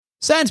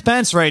Sans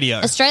Pants Radio,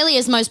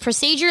 Australia's most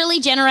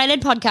procedurally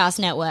generated podcast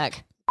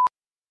network.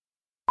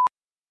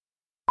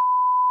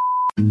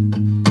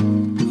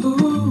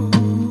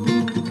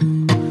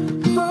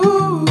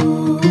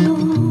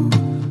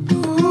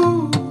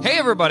 Hey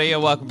everybody,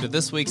 and welcome to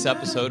this week's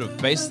episode of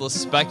Baseless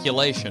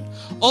Speculation.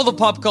 All the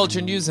pop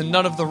culture news and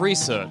none of the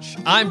research.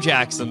 I'm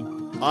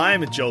Jackson.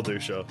 I'm Joel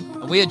Dusha.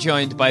 And we are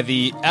joined by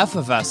the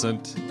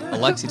effervescent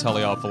Alexi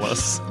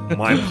Toliopoulos.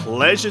 My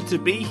pleasure to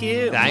be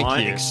here. Thank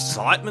My you.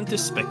 excitement to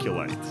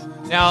speculate.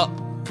 Now,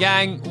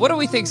 gang, what do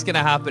we think's going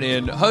to happen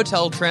in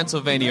Hotel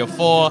Transylvania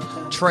 4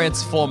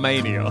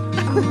 Transformania?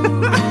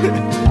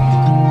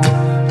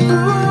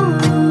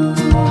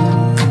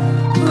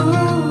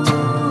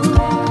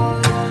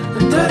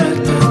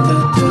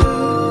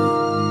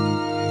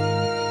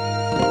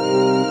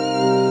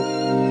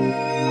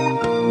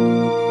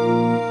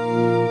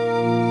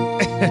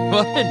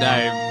 What a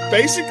name.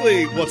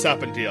 Basically, what's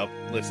happened here,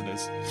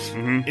 listeners,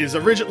 is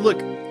original.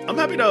 Look, I'm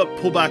happy to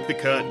pull back the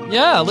curtain.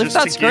 Yeah, lift just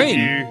that to give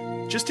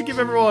screen. just to give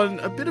everyone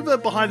a bit of a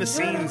behind the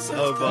scenes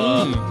of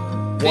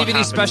what DVD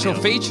happened special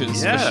here.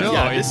 features, Yeah, for sure.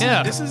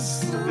 Yeah, this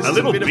is A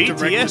little bit of BTS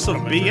director's of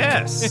commentary.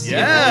 BS.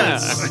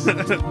 Yes.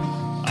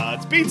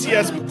 It's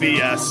BTS with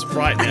BS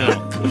right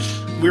now.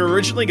 We were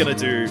originally going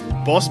to do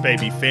Boss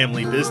Baby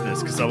Family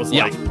Business because I was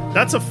Yeah. like,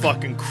 that's a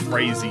fucking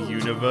crazy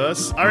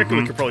universe. I reckon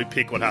we could probably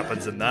pick what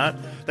happens in that.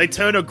 They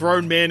turn a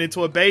grown man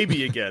into a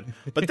baby again.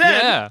 But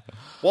then, Yeah.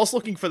 whilst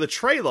looking for the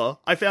trailer,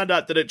 I found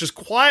out that it just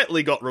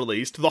quietly got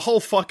released, the whole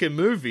fucking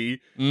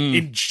movie,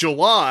 in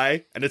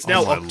July, and it's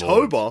now my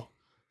October.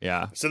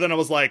 Yeah. So then I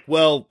was like,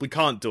 well, we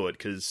can't do it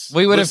because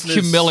We would have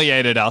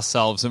humiliated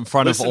ourselves in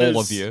front of all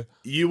of you.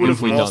 You would have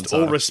if we'd lost done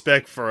so. all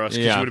respect for us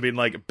because Yeah. you would have been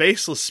like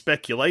baseless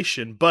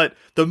speculation. But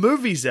the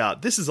movie's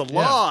out. This is a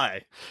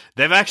lie.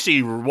 They've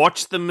actually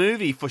watched the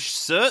movie for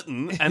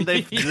certain, and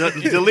they've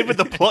delivered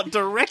the plot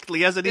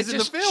directly as it It's is in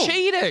the just film.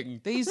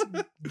 cheating. These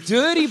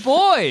dirty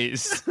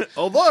boys.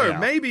 Although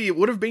maybe it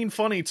would have been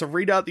funny to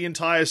read out the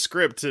entire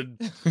script and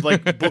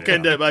like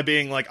bookend it by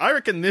being like, I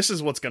reckon this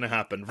is what's going to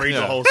happen. Read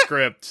the whole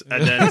script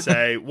and then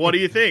say, what do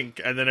you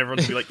think? And then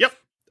everyone's be like, yep.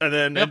 And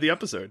then end the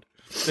episode.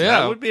 Yeah.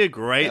 That would be a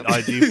great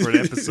idea for an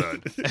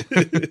episode.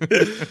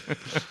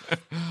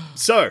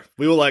 So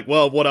we were like,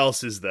 well, what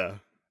else is there?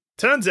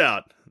 Turns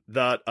out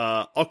that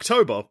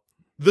October,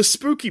 the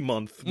spooky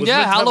month, was Yeah,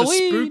 meant to have a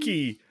Halloween.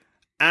 spooky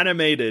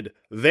animated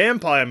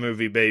vampire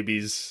movie,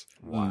 babies.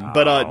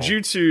 But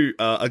due to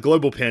a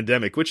global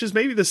pandemic, which is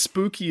maybe the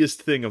spookiest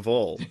thing of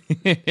all,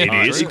 It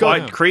is true.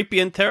 quite Yeah. creepy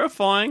and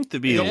terrifying to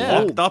be Yeah.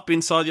 locked up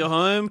inside your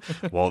home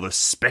while the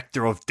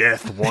spectre of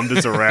death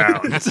wanders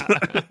around.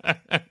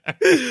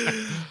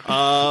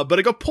 but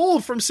it got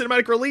pulled from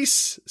cinematic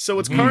release, so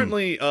it's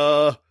currently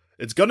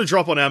it's going to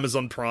drop on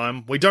Amazon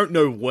Prime. We don't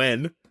know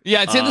when.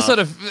 Yeah, it's in the sort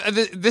of.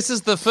 This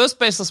is the first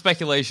baseless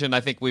speculation I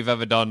think we've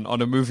ever done on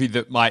a movie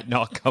that might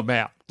not come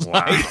out.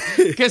 Wow.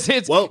 Because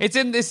Well- it's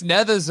in this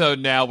nether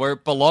zone now where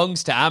it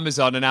belongs to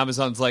Amazon, and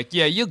Amazon's like,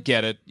 yeah, you'll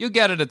get it. You'll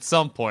get it at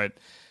some point.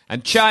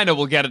 And China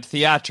will get it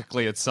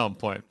theatrically at some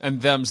point.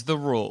 And them's the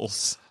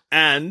rules.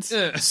 And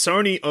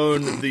Sony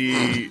own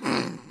the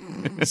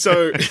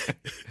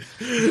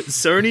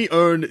Sony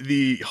own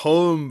the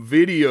home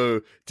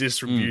video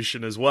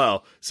distribution as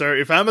well. So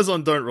if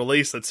Amazon don't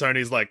release it,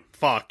 Sony's like,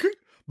 fuck.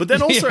 But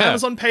then also Yeah.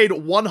 Amazon paid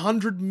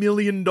 $100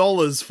 million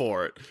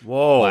for it.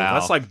 Whoa, Wow.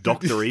 that's like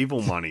Dr.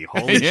 Evil money.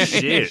 Holy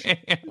shit.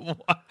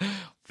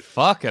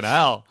 Fucking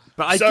hell.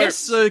 But I So-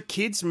 guess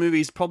kids'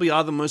 movies probably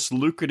are the most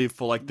lucrative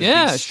for like the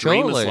Yeah, big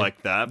streamers surely.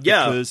 like that.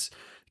 Yeah. Because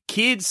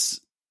kids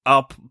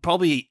are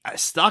probably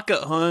stuck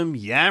at home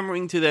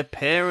yammering to their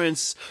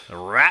parents,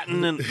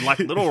 ratting and like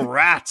little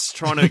rats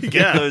trying to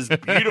get those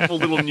beautiful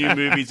little new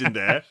movies in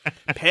there.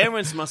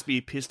 Parents must be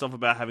pissed off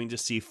about having to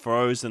see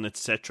Frozen,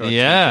 etc.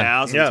 Yeah.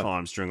 10,000 Yeah.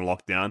 times during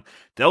lockdown.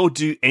 They'll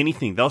do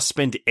anything. They'll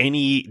spend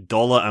any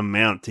dollar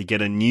amount to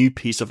get a new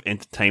piece of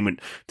entertainment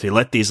to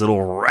let these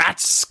little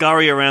rats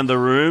scurry around the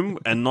room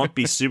and not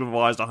be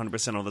supervised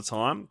 100% of the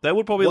time. They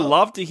would probably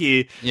love to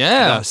hear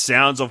Yeah. the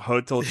sounds of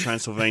Hotel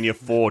Transylvania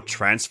 4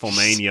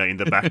 Transformania in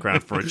the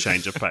background for a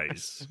change of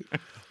pace.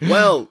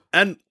 Well,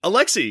 and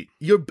Alexi,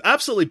 you're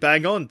absolutely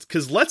bang on,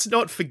 because let's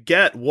not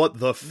forget what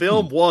the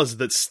film was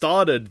that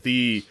started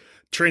the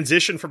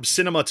transition from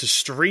cinema to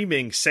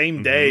streaming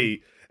same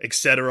day,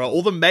 etc.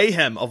 All the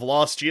mayhem of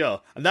last year,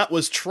 and that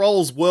was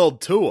Trolls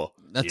World Tour.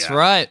 That's Yeah.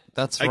 right.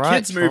 That's A right.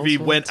 kids movie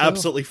Trolls went World Tour.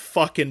 absolutely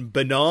fucking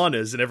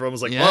bananas, and everyone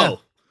was like, Yeah.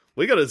 "Well,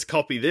 we got to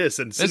copy this."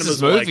 And This cinemas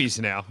is were movies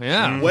now.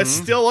 Yeah. like, "We're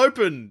still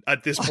open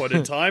at this point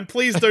in time.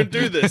 Please don't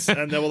do this."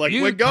 And they were like,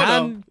 You "We're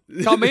gonna."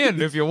 can come in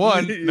if you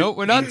want. No,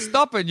 we're not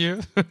stopping you.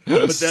 But then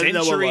they were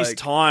Centuries like,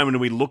 time when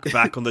we look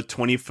back on the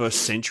 21st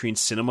century in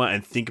cinema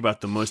and think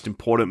about the most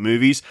important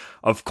movies,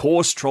 of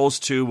course Trolls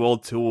 2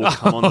 World Tour will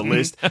come on the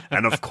list,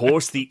 and of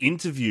course The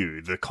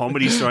Interview, the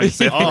comedy starring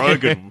Seth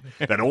Rogen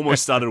that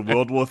almost started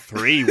World War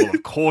III, will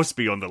of course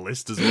be on the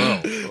list as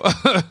well.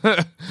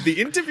 The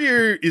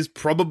Interview is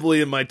probably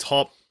in my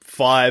top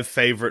 5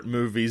 favorite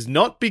movies,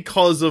 not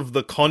because of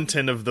the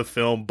content of the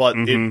film, but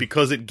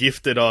because it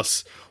gifted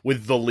us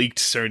with the leaked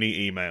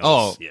Sony emails.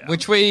 Oh,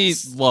 which we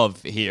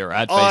love here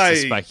at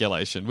Base of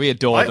Speculation. We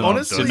adore them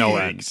honestly, to no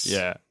end.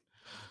 Yeah.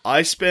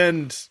 I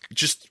spend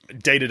just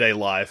day-to-day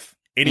life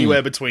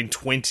anywhere between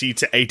 20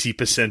 to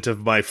 80%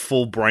 of my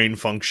full brain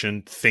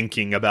function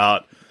thinking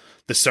about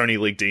the Sony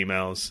leaked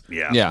emails.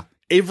 Yeah.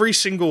 Every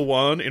single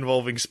one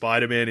involving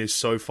Spider-Man is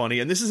so funny,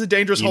 and this is a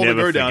dangerous hole to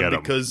go down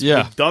because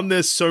we've done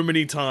this so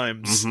many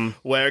times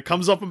where it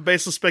comes up in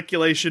Base of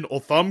Speculation or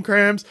thumb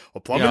crams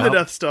or plumbing the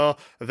Death Star,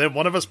 and then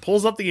one of us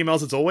pulls up the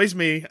emails, it's always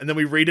me, and then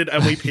we read it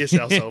and we piss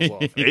ourselves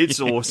off. It's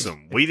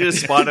awesome. We did a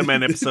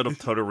Spider-Man episode of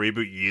Total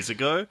Reboot years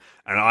ago,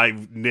 and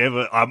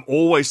I'm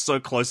always so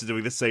close to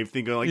doing the same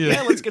thing, going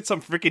like, let's get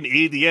some freaking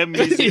EDM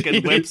music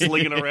and web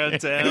slinging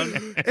around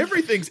town.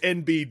 Everything's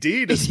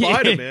NBD to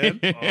Spider-Man.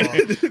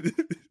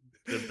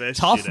 The best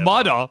Tough shit ever.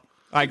 mudder,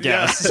 I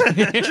guess.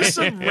 Just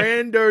some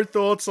rando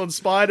thoughts on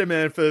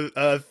Spider-Man for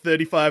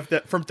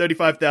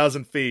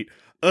 35,000 feet.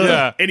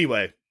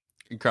 Anyway,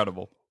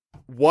 incredible.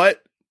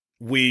 What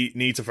we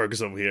need to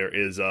focus on here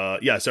is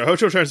so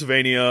Hotel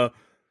Transylvania.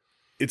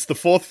 It's the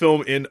 4th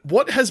film in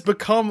what has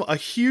become a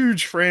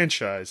huge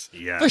franchise.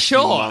 Yeah, for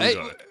sure.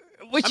 Longo.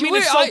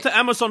 It's sold to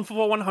Amazon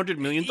for $100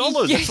 million. It's one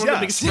of the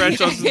biggest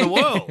franchises in the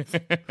world.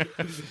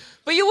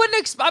 But you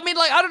wouldn't I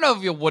don't know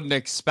if you wouldn't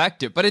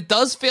expect it, but it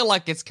does feel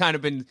like it's kind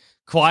of been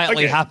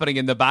quietly happening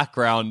in the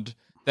background,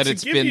 that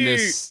it's been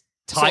this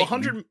tight.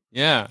 $100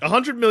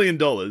 million.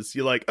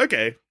 You're like,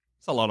 okay.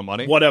 It's a lot of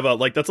money. Whatever,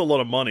 like, that's a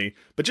lot of money.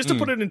 But just to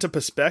put it into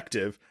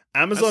perspective,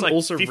 Amazon like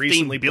also 15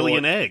 recently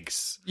billion bought...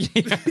 eggs.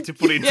 To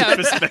put it into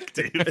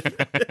perspective.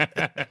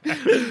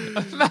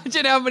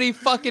 Imagine how many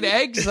fucking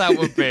eggs that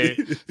would be.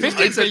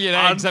 15 billion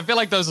eggs. I feel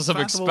like those are some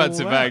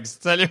expensive eggs.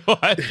 Tell you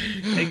what.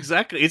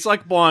 Exactly. It's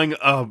like buying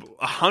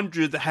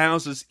 100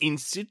 houses in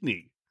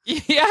Sydney.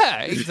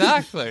 Yeah,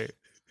 exactly.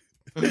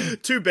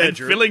 2 bedrooms.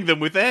 And filling them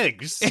with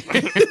eggs.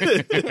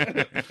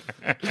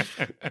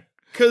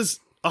 Because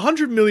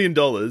 $100 million,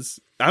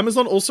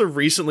 Amazon also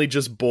recently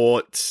just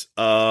bought,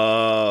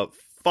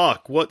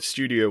 what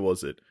studio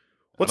was it?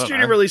 What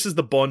studio releases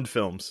the Bond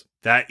films?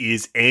 That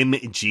is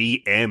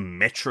MGM,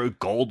 Metro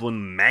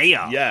Goldwyn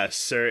Mayer. Yes,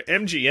 so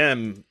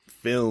MGM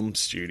Film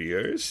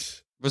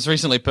Studios Was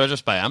recently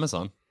purchased by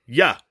Amazon.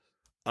 Yeah.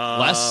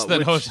 Less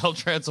than Hotel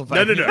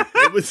Transylvania. No.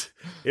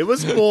 It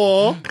was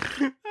more.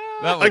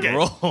 That would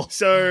roll.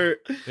 So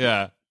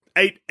yeah.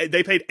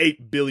 They paid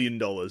 $8 billion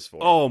for it.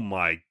 Oh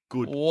my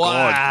good Wow.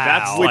 God.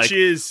 That's Which like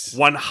is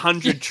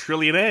 100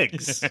 trillion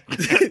eggs.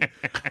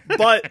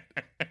 But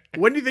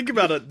when you think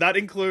about it, that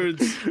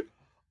includes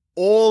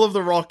all of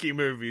the Rocky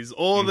movies,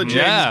 all of the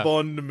James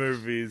Bond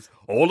movies.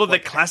 All of the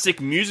classic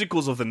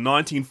musicals of the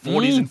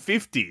 1940s and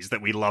 50s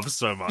that we love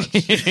so much.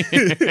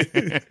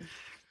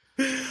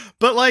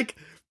 But, like,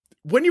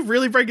 when you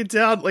really break it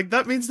down, like,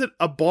 that means that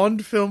a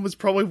Bond film was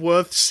probably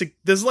worth...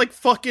 There's, like,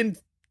 fucking,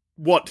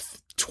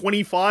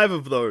 25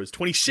 of those?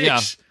 26?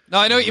 Yeah. No,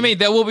 I know what you mean.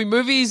 There will be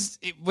movies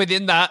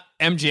within that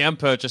MGM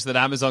purchase that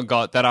Amazon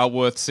got that are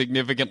worth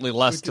significantly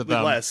less to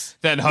them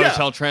than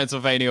Hotel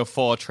Transylvania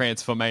 4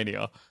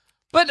 Transformania.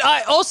 But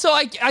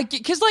I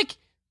because like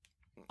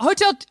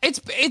Hotel,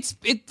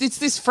 it's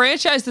this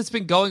franchise that's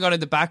been going on in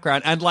the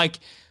background, and like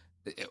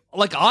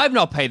I've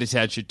not paid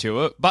attention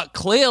to it, but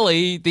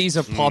clearly these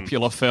are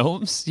popular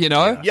films, you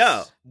know?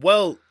 Yeah.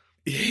 Well,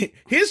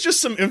 here's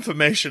just some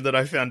information that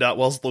I found out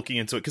whilst looking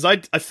into it, because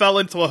I fell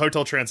into a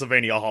Hotel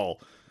Transylvania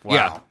hole. Wow.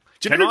 Yeah.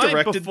 Do you know who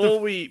directed before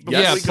we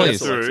go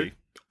please. through,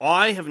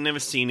 I have never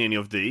seen any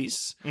of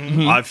these.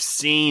 I've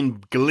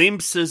seen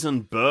glimpses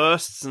and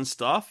bursts and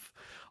stuff.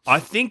 I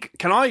think,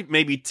 can I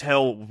maybe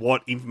tell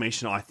what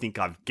information I think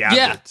I've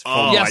gathered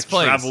from my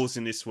travels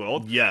in this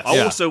world?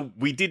 Yes.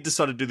 We did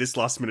decide to do this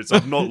last minute, so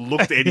I've not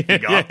looked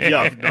anything up.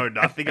 I've known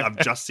nothing. I've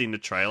just seen the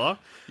trailer.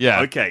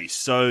 Yeah. Okay,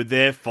 so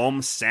they're from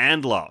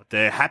Sandler.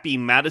 They're Happy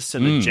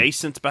Madison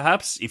adjacent,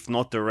 perhaps, if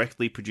not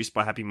directly produced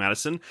by Happy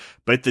Madison.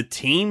 But the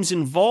teams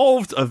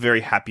involved are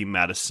very Happy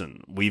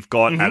Madison. We've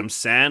got Adam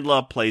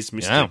Sandler plays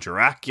Mr.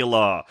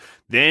 Dracula.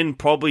 Then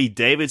probably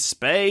David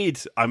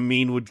Spade. I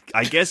mean,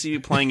 I guess he'd be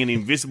playing an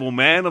invisible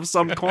man of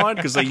some kind,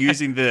 because they're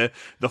using the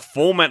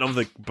format of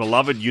the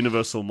beloved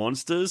Universal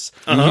Monsters.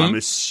 I'm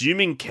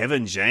assuming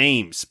Kevin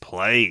James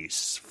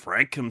plays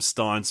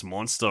Frankenstein's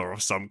monster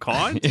of some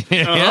kind.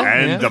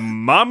 The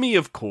Mummy,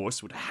 of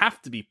course, would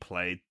have to be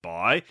played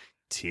by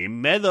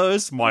Tim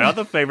Meadows, my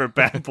other favorite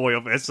bad boy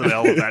of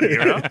SNL of that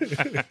era.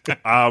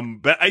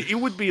 But it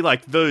would be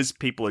like those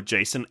people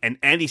adjacent, and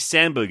Andy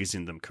Samberg is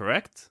in them,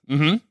 correct?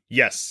 Mm-hmm.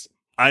 Yes.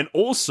 And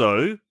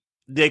also,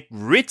 they're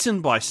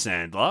written by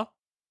Sandler,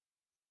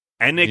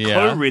 and they're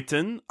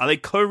co-written. Are they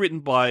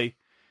co-written by,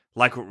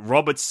 like,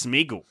 Robert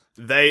Smigel?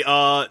 They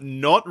are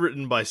not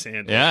written by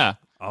Sandler. Yeah.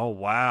 Oh,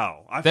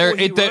 wow. I thought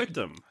he wrote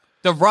them.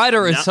 The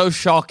writer is so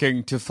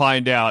shocking to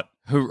find out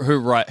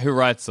who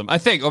writes them. I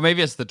think, or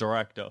maybe it's the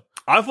director.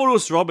 I thought it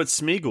was Robert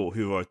Smigel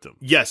who wrote them.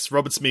 Yes,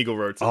 Robert Smigel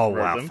wrote them. Oh,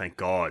 wow, thank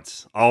God.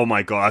 Oh,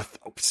 my God.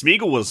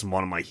 Smigel was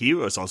one of my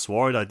heroes. I was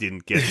worried I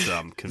didn't get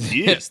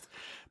confused.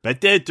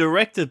 But they're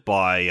directed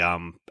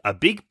by a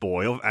big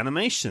boy of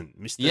animation,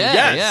 Mr.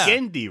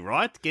 Genndy,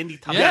 right? Genndy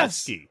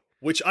Tartakovsky.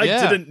 Which I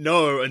didn't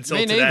know until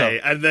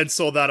today, and then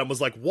saw that and was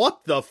like,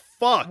 what the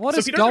fuck? What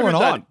is going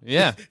on?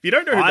 If you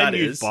don't know who that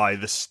is... by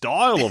the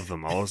style of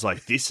them. I was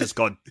like, this has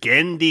got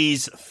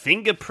Genndy's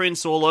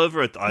fingerprints all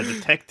over it. I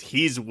detect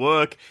his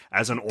work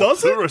as an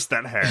auteurist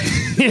that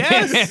has.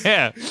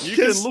 Yes! You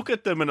can look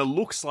at them and it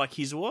looks like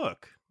his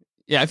work.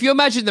 Yeah, if you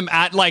imagine them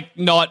at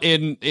not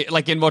in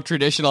more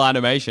traditional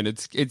animation,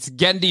 it's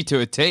Genndy to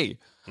a T.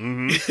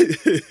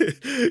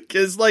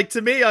 Because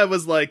to me, I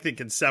was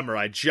thinking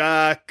Samurai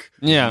Jack.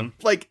 Yeah,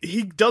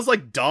 he does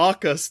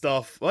darker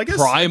stuff. I guess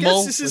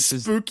this is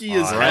spooky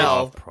as hell. I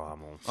love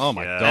Primal. Oh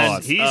my God,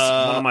 and he's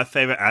one of my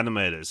favorite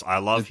animators. I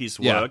love his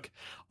work.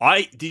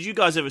 Did you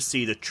guys ever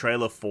see the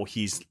trailer for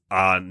his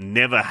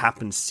Never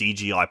Happened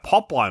CGI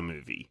Popeye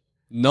movie?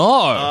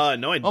 No,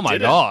 no, I didn't. Oh my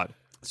God.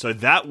 So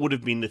that would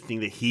have been the thing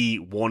that he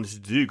wanted to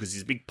do because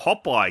he's a big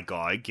Popeye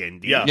guy,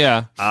 Genndy.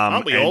 Yeah.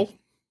 Aren't we all?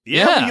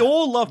 Yeah, we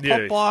all love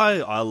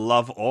Popeye. I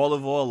love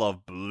Oliver. I love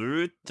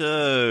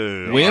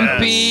Bluto.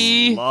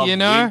 Wimpy, love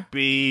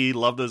Wimpy.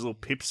 Love those little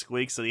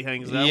pipsqueaks that he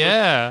hangs out with.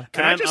 Yeah.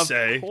 Can I just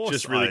say,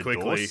 just really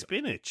quickly,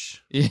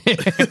 spinach. Yeah.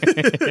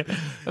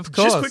 Of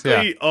course. Just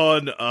quickly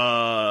on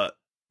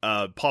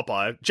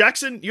Popeye.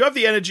 Jackson, you have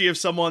the energy of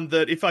someone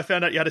that if I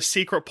found out you had a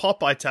secret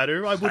Popeye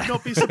tattoo, I would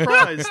not be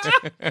surprised.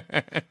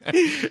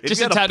 Just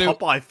you had a tattoo.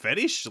 Popeye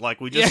fetish?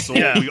 We just saw,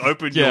 we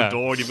opened your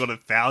door and you've got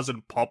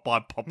 1,000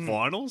 Popeye pop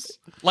vinyls?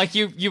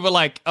 You were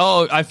like,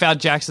 oh, I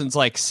found Jackson's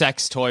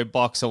sex toy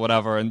box or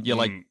whatever, and you're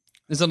like,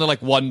 there's only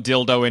one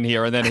dildo in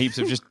here and then heaps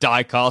of just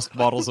die-cast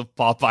models of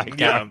Popeye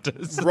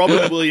characters.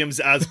 Robin Williams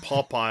as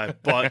Popeye,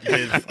 but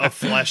with a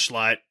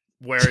fleshlight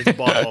where his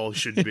butthole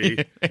should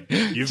be.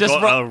 You've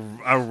got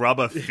a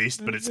rubber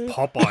fist, but it's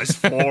Popeye's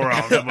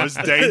forearm, the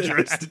most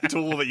dangerous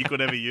tool that you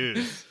could ever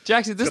use.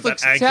 Jackson, this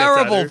looks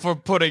terrible for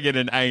putting it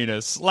in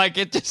anus.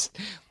 It's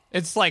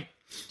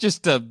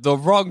just the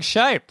wrong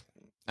shape.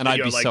 And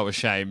I'd be so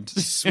ashamed.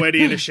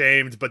 Sweaty and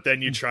ashamed, but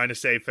then you're trying to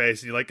save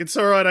face, and you're like, it's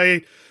all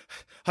right,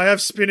 I have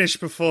spinach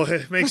before.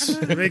 It makes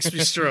me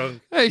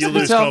strong. You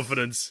lose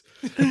confidence.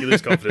 You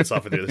lose confidence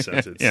after the other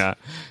sentence.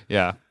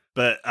 Yeah.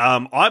 But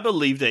I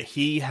believe that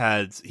he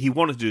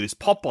wanted to do this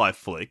Popeye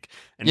flick,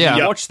 and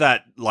you watch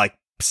that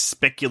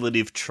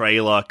speculative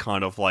trailer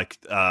kind of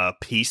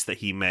piece that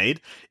he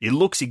made. It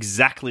looks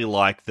exactly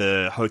like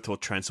the Hotel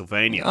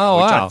Transylvania,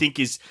 which I think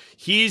is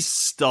his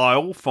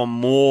style from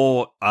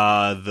more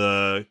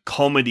the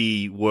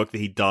comedy work that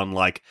he'd done,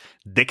 like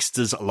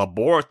Dexter's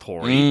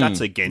Laboratory.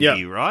 That's a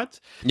Genndy, right?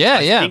 I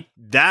think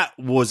that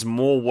was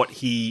more what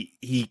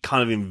he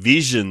kind of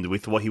envisioned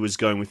with what he was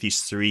going with his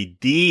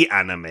 3D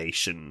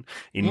animation,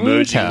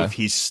 merging with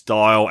his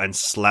style and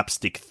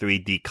slapstick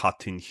 3D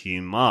cartoon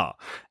humor.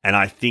 And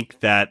I think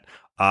that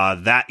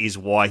that is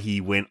why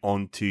he went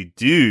on to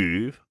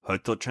do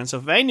Hotel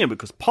Transylvania,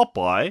 because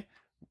Popeye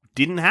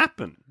didn't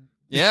happen.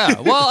 Yeah,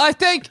 well, I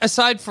think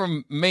aside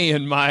from me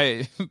and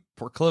my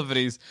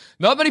proclivities,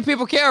 not many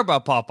people care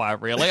about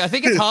Popeye, really. I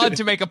think it's hard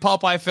to make a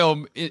Popeye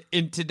film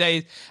in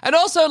today's... And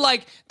also,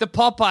 the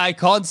Popeye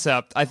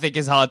concept, I think,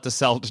 is hard to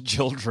sell to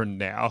children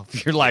now.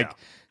 If you're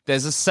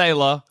there's a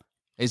sailor,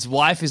 his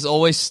wife is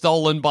always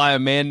stolen by a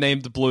man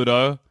named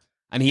Bluto,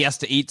 and he has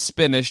to eat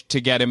spinach to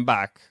get him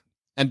back.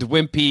 And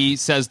Wimpy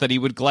says that he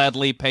would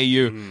gladly pay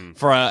you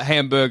for a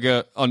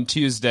hamburger on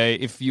Tuesday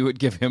if you would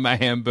give him a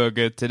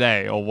hamburger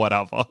today or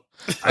whatever.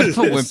 That's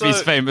what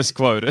Wimpy's famous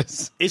quote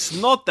is. It's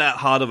not that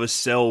hard of a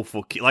sell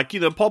for kids.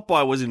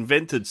 Popeye was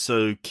invented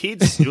so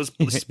kids, it was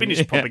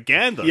spinach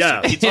propaganda.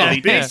 So kids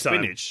eat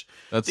spinach.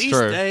 These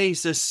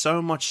days, there's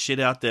so much shit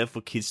out there for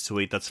kids to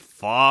eat that's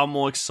far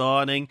more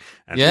exciting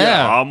and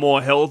far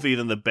more healthy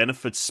than the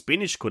benefits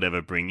spinach could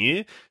ever bring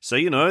you. So,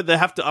 they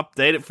have to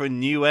update it for a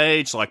new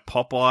age, like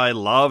Popeye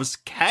loves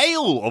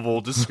kale of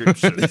all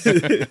descriptions.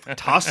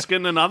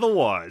 Tuscan and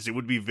otherwise. It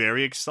would be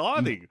very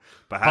exciting.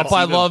 Perhaps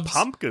Popeye even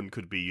pumpkin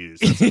could be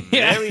used. That's a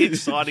very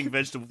exciting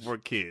vegetable for a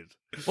kid.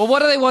 Well, what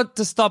do they want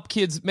to stop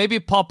kids? Maybe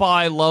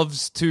Popeye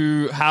loves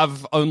to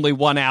have only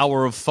 1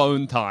 hour of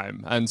phone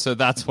time, and so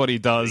that's what he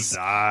does.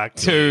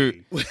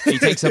 Exactly. He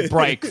takes a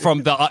break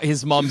from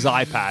his mom's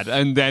iPad,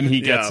 and then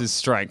he gets his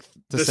strength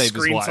to save his wife.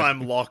 The screen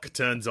time lock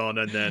turns on,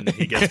 and then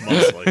he gets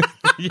muscly.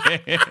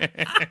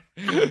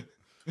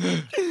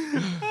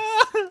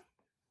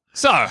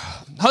 So,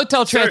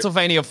 Hotel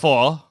Transylvania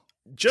 4...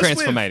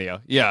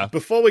 Transformania,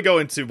 Before we go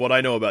into what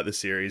I know about the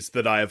series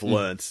that I have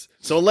learnt,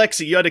 so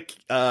Alexi,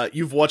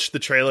 you've watched the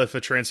trailer for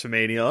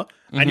Transformania,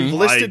 and you've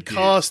listed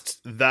casts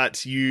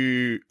that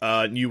you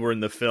knew were in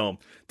the film.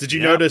 Did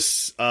you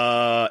notice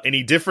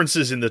any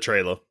differences in the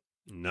trailer?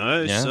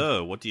 No,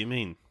 sir. What do you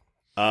mean?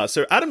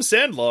 So Adam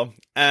Sandler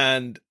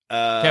and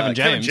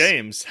Kevin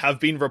James have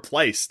been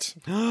replaced.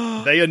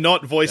 They are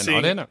not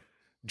voicing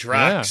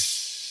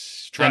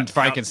Drax. And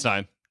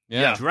Frankenstein.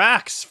 Yeah.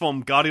 Drax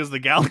from Guardians of the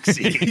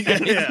Galaxy.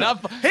 He's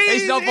not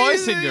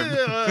voicing him.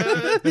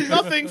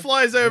 Nothing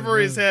flies over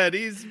his head.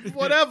 He's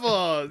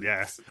whatever.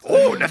 Yes.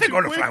 Oh, nothing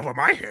gonna fly over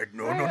my head.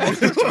 No. No.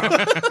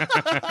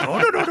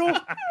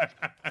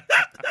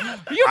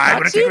 I'm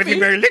gonna take everything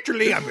very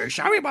literally. I'm very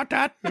sorry about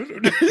that.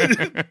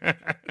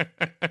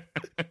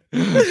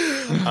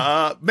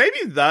 Maybe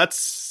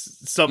that's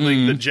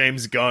something that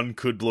James Gunn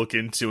could look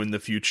into in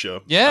the future.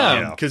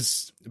 Yeah.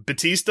 Because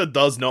Bautista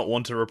does not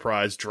want to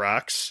reprise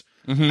Drax.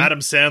 Adam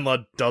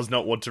Sandler does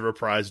not want to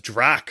reprise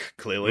Drac,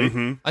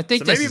 clearly. I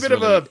think so maybe a bit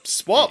of a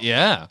swap.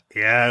 Yeah.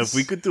 Yeah, if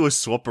we could do a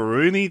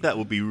swapperoonie, that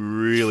would be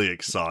really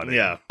exciting.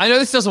 Yeah. I know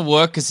this doesn't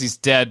work because he's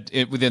dead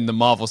within the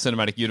Marvel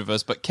Cinematic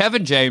Universe, but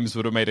Kevin James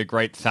would have made a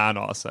great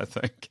Thanos, I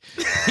think.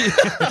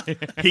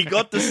 He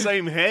got the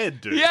same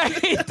head, dude. Yeah,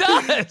 he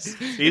does.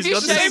 He's if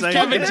got you the shave same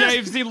Kevin head.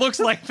 James, he looks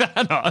like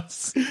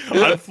Thanos.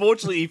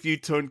 Unfortunately, if you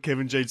turn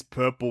Kevin James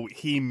purple,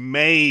 he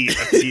may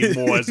appear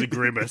more as a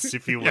Grimace,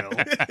 if you will.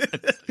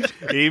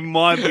 He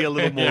might be a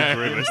little more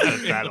Grimace than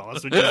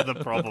Thanos, which is the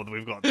problem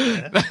we've got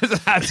there.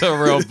 That's a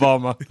real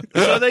bummer.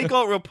 So they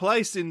got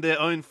replaced in their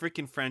own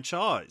freaking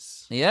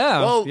franchise. Yeah.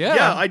 Well,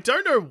 yeah, I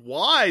don't know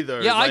why, though.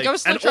 Yeah, I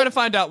was still trying to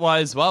find out why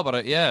as well,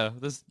 but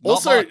there's not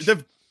also, much.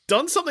 they've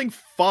done something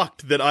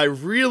fucked that I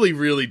really,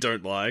 really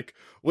don't like,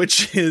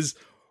 which is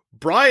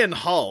Brian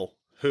Hull,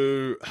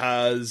 who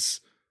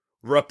has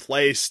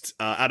replaced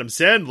Adam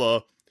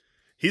Sandler.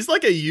 He's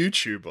like a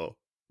YouTuber.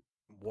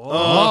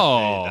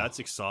 Whoa. Hey, that's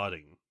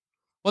exciting.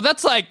 Well,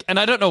 that's like, and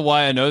I don't know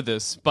why I know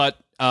this, but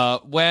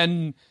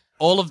when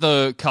all of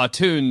the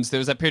cartoons, there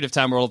was that period of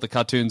time where all of the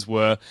cartoons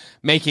were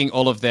making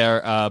all of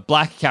their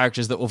black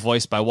characters that were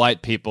voiced by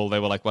white people. They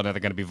were like, when are they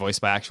going to be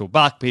voiced by actual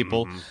black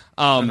people?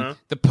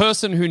 The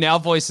person who now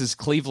voices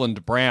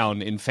Cleveland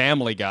Brown in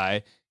Family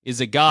Guy is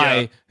a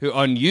guy who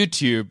on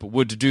YouTube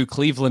would do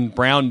Cleveland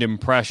Brown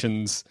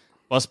impressions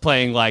whilst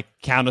playing like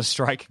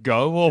Counter-Strike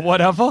Go or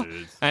whatever,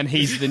 and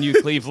he's the new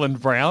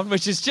Cleveland Brown,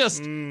 which is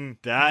just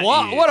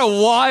what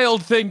a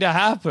wild thing to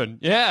happen.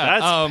 Yeah,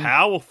 that's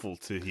powerful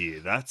to hear.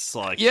 That's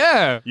like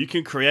you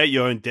can create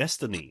your own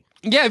destiny.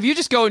 Yeah, if you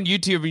just go on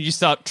YouTube and you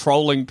start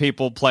trolling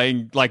people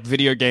playing like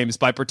video games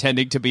by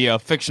pretending to be a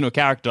fictional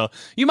character,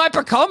 you might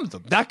become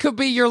them. That could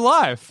be your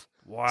life.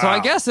 Wow. So I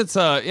guess it's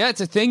a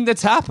thing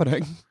that's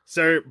happening.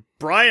 So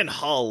Brian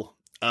Hull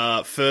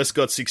first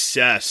got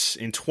success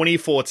in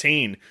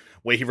 2014,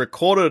 where he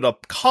recorded a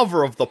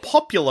cover of the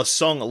popular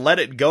song Let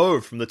It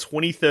Go from the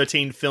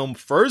 2013 film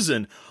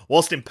Frozen,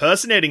 whilst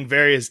impersonating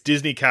various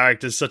Disney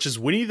characters such as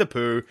Winnie the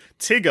Pooh,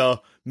 Tigger,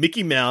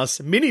 Mickey Mouse,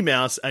 Minnie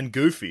Mouse, and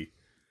Goofy.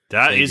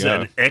 That is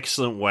an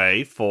excellent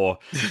way for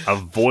a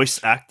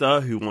voice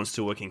actor who wants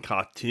to work in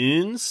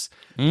cartoons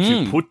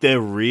to put their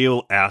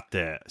reel out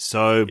there.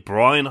 So,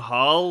 Brian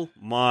Hull,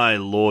 my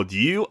lord,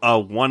 you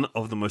are one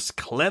of the most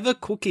clever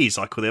cookies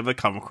I could ever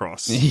come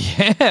across.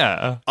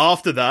 Yeah.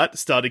 After that,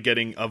 started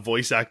getting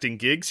voice acting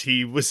gigs.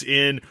 He was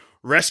in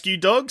Rescue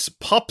Dogs,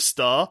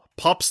 Popstar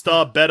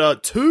Better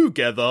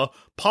Together,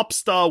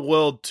 Popstar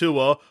World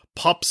Tour,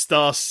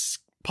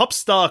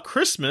 Popstar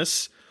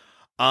Christmas.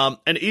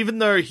 And even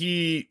though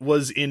he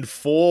was in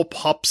 4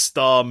 pop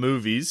star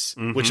movies,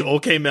 which all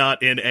came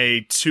out in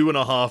a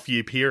 2.5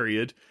 year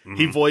period,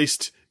 he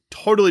voiced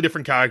totally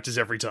different characters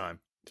every time.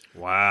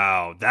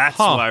 Wow, that's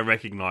what I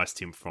recognized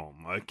him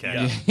from.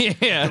 Okay.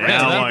 Yeah.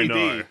 Now I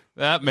know.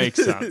 That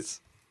makes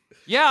sense.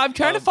 Yeah, I'm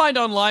trying to find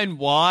online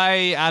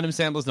why Adam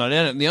Sandler's not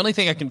in it. And the only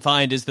thing I can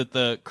find is that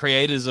the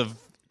creators of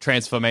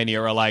Transformania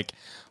are like,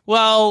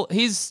 well,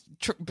 he's...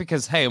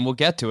 because, hey, and we'll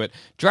get to it,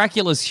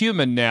 Dracula's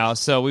human now,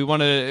 so we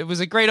want to... It was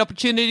a great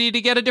opportunity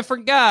to get a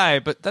different guy,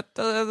 but that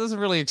doesn't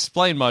really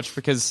explain much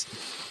because...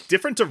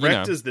 Different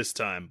directors this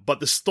time, but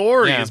the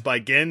story is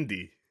by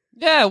Genndy.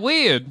 Yeah,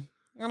 weird.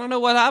 I don't know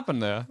what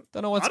happened there.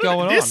 Don't know what's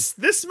going on.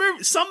 This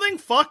movie, something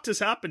fucked has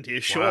happened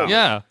here, sure. Wow.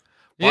 Yeah.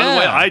 By the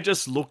way, I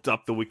just looked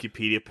up the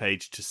Wikipedia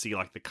page to see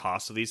like the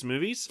cast of these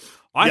movies.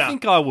 I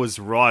think I was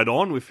right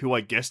on with who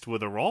I guessed were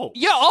the roles.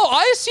 Yeah,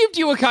 I assumed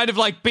you were kind of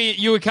like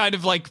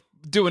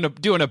doing a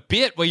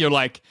bit where you're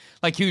like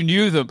you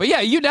knew them, but yeah,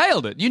 you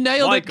nailed it. You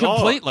nailed it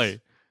completely.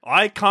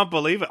 I can't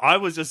believe it. I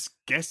was just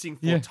guessing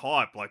for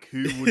type, like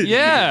who would be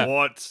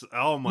what.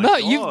 Oh my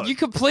god! No, you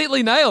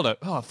completely nailed it.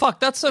 Oh fuck,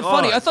 that's so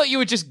funny. I thought you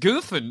were just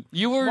goofing.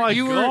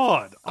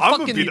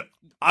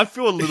 I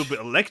feel a little bit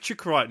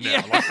electric right now.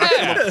 Like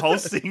I feel a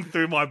pulsing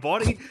through my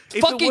body.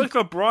 If it weren't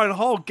for Brian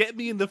Hull, get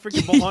me in the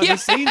freaking behind the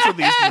scenes of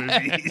these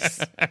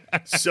movies.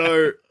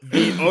 So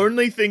the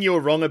only thing you're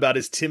wrong about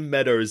is Tim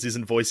Meadows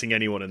isn't voicing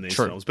anyone in these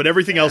films, but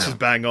everything else is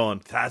bang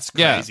on. That's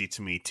crazy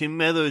to me. Tim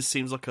Meadows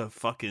seems like a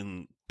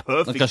fucking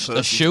perfect person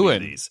a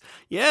shoo-in.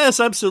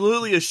 Yes,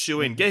 absolutely a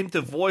shoo-in. Get him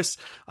to voice,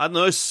 I don't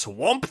know,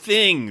 Swamp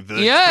Thing. There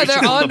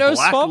are no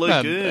Swamp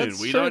Lagoon.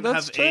 We don't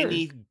have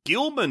any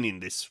Gilman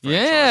in this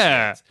franchise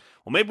yet.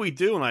 Or maybe we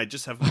do, and I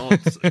just have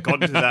not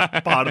gotten to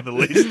that part of the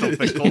list of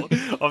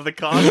the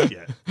cast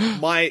yet.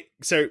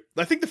 So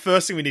I think the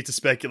first thing we need to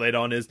speculate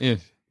on is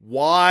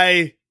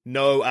why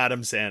no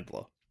Adam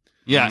Sandler?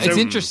 Yeah, it's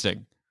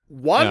interesting.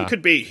 One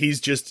could be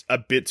he's just a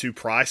bit too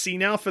pricey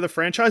now for the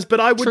franchise, but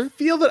I would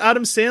feel that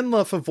Adam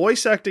Sandler for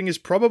voice acting is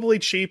probably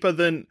cheaper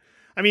than,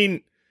 I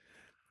mean,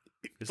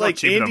 it's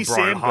like like Andy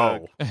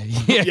Samberg.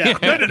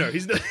 No.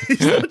 He's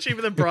not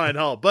cheaper than Brian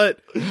Hull, but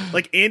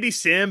like Andy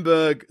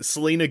Samberg,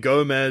 Selena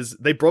Gomez,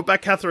 they brought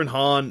back Catherine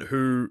Hahn,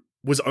 who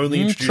was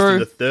only introduced in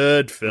the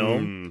third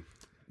film.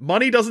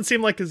 Money doesn't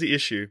seem like is the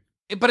issue.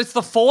 But it's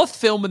the fourth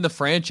film in the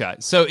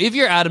franchise. So if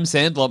you're Adam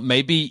Sandler,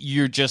 maybe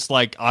you're just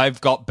like, I've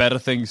got better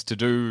things to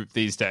do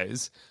these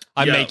days.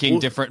 I'm making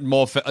different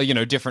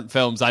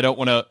films. I don't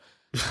want to.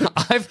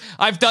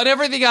 I've done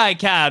everything I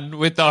can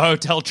with the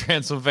Hotel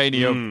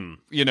Transylvania,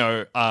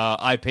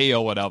 IP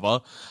or whatever.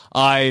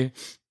 I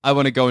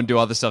want to go and do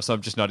other stuff, so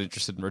I'm just not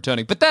interested in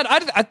returning. But then,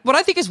 what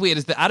I think is weird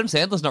is that Adam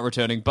Sandler's not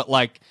returning, but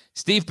like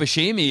Steve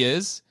Buscemi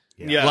is.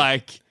 Yeah.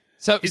 Like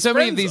so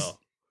many of these.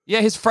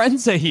 Yeah, his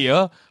friends are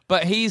here,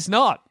 but he's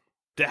not.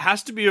 There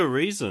has to be a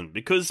reason,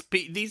 because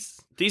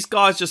these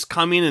guys just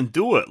come in and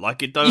do it.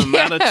 Like, it doesn't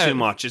matter too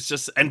much. It's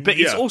just, it's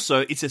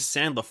a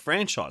Sandler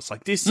franchise.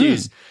 Like,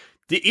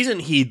 isn't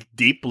he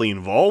deeply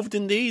involved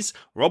in these?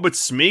 Robert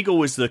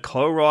Smigel is the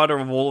co-writer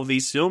of all of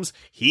these films.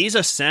 He's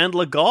a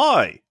Sandler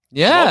guy.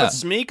 Yeah. Robert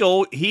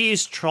Smigel, he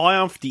is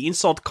Triumph, the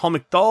Insult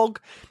Comic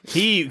Dog.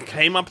 He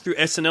came up through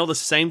SNL the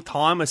same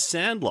time as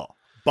Sandler.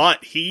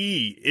 But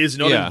he is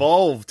not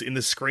involved in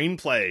the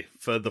screenplay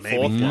for the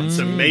fourth one,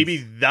 so maybe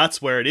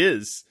that's where it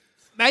is.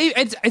 Maybe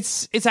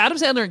it's Adam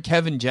Sandler and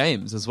Kevin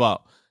James as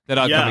well that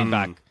are coming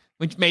back.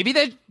 Which maybe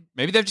they've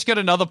just got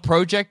another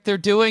project they're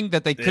doing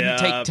that they couldn't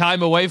take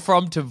time away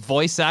from to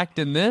voice act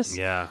in this.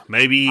 Yeah,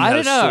 maybe he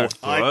has sore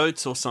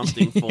throats or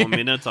something for a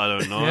minute. I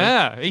don't know.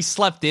 Yeah, he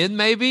slept in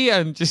maybe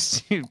and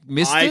just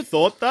missed it.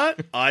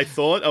 I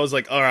was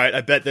like, all right,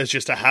 I bet there's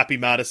just a Happy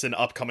Madison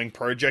upcoming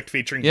project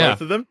featuring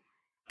both of them.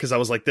 Because I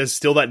was like, there's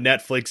still that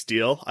Netflix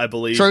deal. I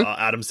believe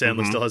Adam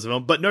Sandler still has a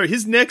film. But no,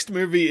 his next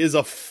movie is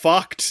a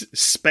fucked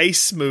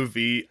space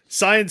movie,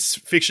 science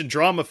fiction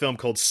drama film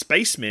called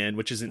Spaceman,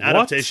 which is an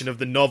adaptation of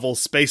the novel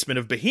Spaceman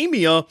of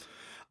Bohemia.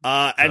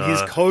 And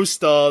his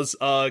co-stars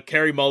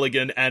Carey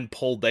Mulligan and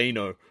Paul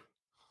Dano.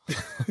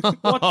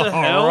 What the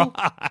hell?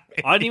 Right.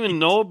 I didn't even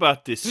know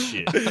about this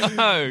shit. This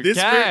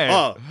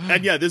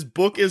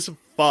book is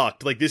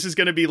fucked. Like, this is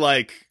going to be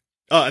like...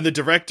 Oh, and the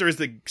director is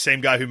the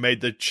same guy who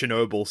made the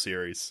Chernobyl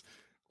series.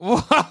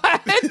 What?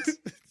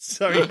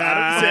 Sorry,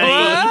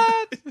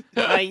 Adam Sandler.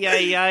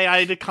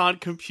 I can't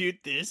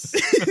compute this.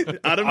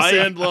 Adam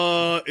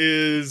Sandler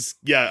is,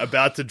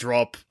 about to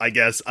drop, I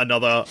guess,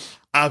 another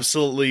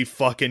absolutely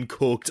fucking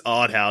cooked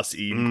art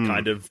house-y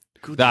kind of...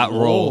 That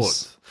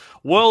rolls.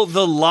 Well,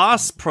 the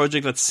last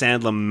project that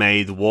Sandler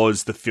made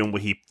was the film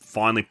where he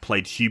finally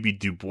played Hubie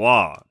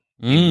Dubois.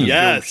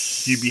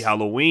 Yes. Hubie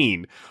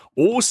Halloween.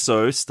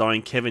 Also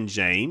starring Kevin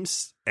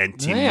James and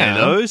Tim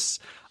Meadows,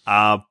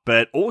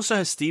 but also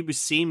has Steve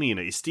Buscemi in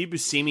it. Is Steve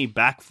Buscemi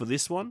back for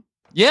this one?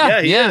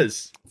 Yeah, he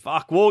is.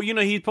 Fuck. Well,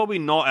 he's probably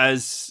not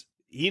as...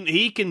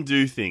 He can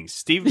do things.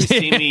 Steve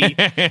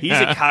Buscemi, he's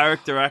a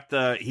character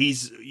actor.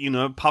 He's,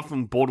 apart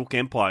from Boardwalk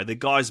Empire, the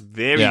guy's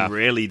very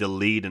rarely the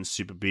lead and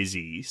super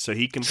busy. So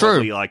he can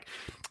probably,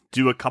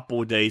 do a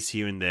couple of days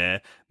here and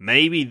there.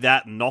 Maybe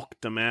that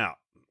knocked him out.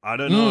 I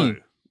don't know.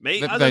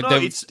 Maybe, I don't know.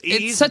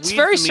 It's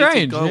very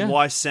strange.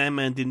 Why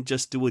Sandman didn't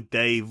just do a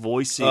day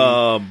voicing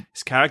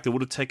his character.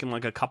 Would have taken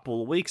like a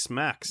couple of weeks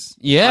max.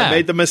 Yeah, I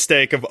made the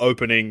mistake of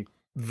opening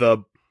the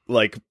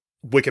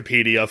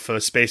Wikipedia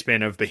for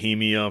Spaceman of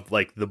Bohemia,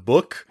 the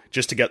book,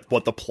 just to get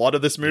what the plot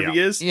of this movie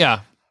is. Yeah,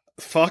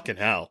 fucking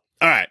hell.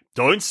 All right,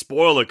 don't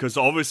spoil it, because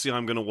obviously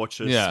I'm going to watch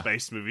a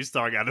space movie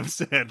starring Adam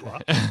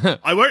Sandler.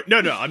 I won't. No,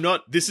 I'm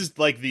not. This is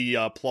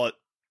the plot.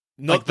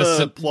 Not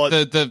the plot.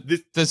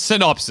 The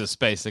synopsis,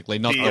 basically,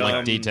 not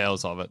the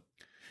details of it.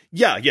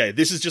 Yeah.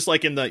 This is just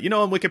like in the,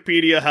 on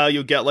Wikipedia, how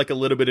you'll get a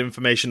little bit of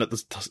information at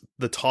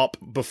the top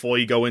before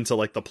you go into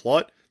the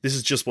plot. This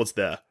is just what's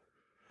there.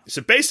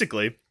 So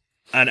basically,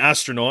 an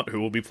astronaut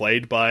who will be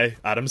played by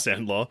Adam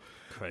Sandler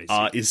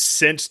is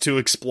sent to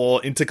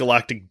explore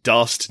intergalactic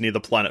dust near the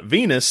planet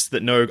Venus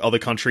that no other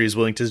country is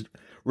willing to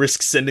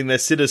risk sending their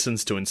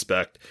citizens to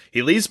inspect.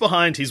 He leaves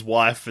behind his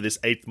wife for this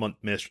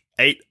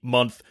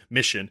 8-month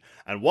mission,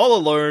 and while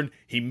alone,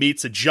 he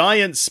meets a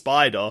giant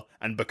spider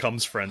and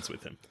becomes friends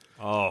with him.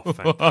 Oh,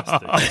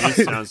 fantastic.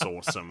 This sounds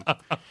awesome.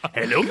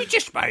 Hello,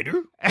 Mr.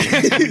 Spider.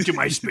 Welcome to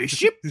my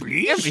spaceship,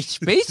 please. I'm a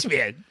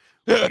spaceman.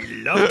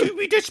 Love to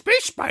meet a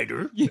space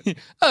spider.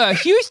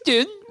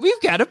 Houston,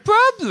 we've got a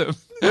problem.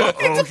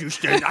 Uh-oh,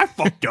 Houston, I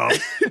fucked up.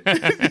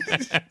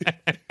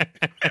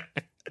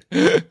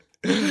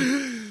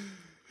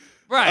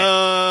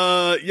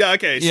 Right.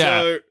 Okay.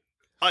 Yeah.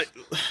 So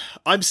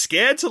I'm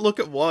scared to look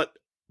at what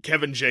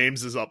Kevin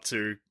James is up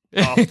to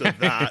after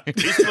that.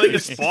 He's playing a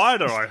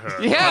spider, I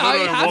heard. Yeah, I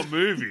don't know what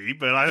movie,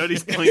 but I heard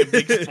he's playing a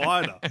big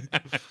spider.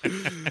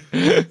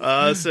 It'd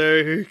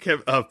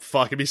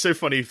be so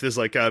funny if there's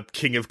a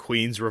King of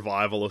Queens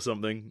revival or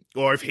something.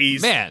 Or if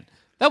he's... Man,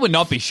 that would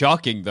not be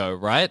shocking though,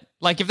 right?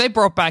 If they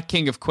brought back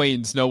King of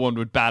Queens, no one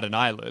would bat an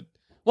eyelid.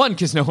 One,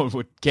 because no one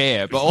would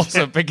care, but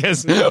also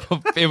because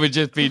it would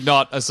just be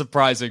not a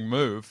surprising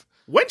move.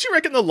 When do you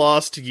reckon the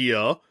last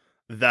year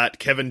that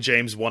Kevin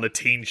James won a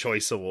Teen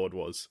Choice Award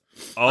was?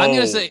 I'm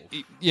going to say,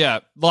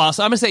 I'm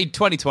going to say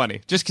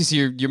 2020, just because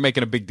you're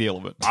making a big deal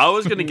of it. I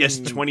was going to guess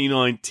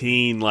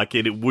 2019, like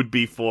it would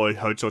be for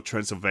Hotel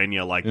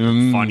Transylvania, like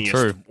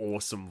funniest,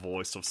 awesome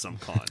voice of some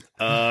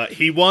kind.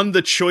 He won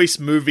the Choice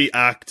Movie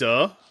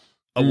Actor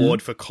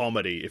Award for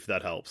comedy, if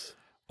that helps.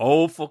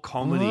 Oh, for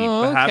comedy.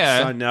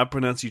 Perhaps I now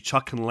pronounce you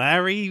Chuck and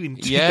Larry in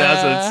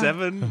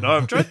 2007. No,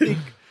 I'm trying to think.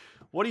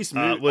 What is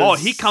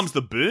Here Comes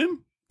the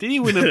Boom? Did he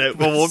win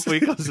an award for Here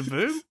Comes the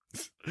Boom?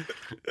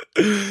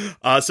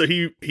 So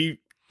he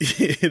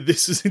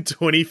this is in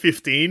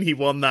 2015. He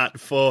won that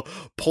for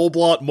Paul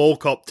Blart Mall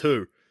Cop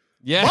 2.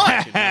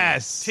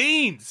 Yes,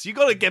 teens, you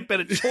got to get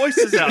better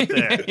choices out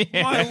there.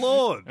 My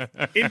lord!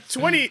 In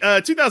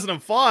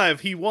 2005,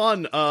 he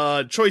won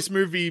Choice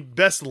Movie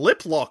Best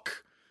Lip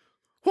Lock.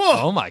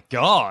 Whoa. Oh my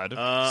god!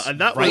 And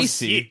that was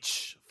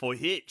Hitch. For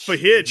Hitch.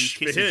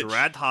 He kisses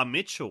Radha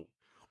Mitchell.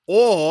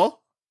 Or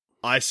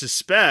I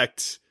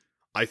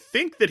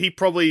think that he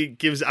probably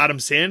gives Adam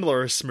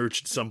Sandler a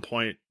smooch at some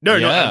point. No,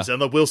 not Adam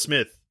Sandler, Will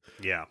Smith.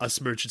 Yeah. A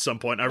smooch at some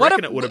point. I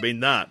reckon it would have been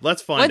that.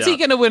 Let's find out. When's he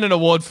going to win an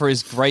award for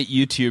his great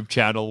YouTube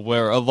channel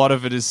where a lot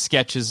of it is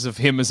sketches of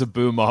him as a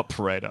boom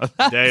operator?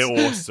 They're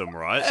awesome,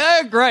 right?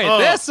 They're great.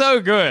 They're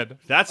so good.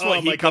 That's what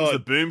Here Comes the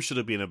Boom should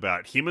have been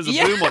about. Him as a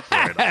boom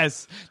operator.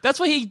 Yes.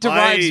 That's where he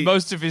derives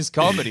most of his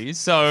comedy.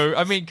 So,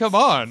 I mean, come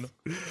on.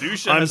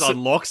 Dusha has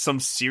unlocked some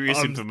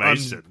serious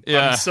information.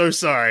 I'm so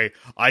sorry.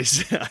 I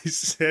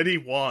said he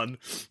won,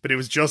 but he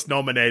was just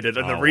nominated.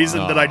 And the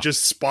reason that I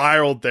just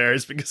spiraled there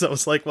is because I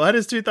was like, why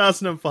does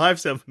 2005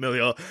 sound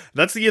familiar?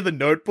 That's the year The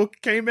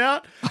Notebook came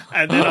out.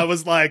 And then I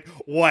was like,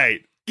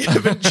 wait.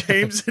 Kevin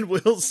James and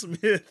Will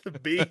Smith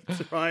beat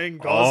Ryan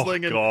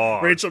Gosling and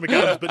Rachel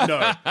McAdams, but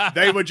no,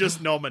 they were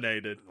just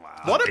nominated.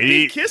 Wow. What a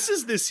big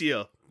kisses this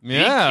year.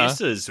 Big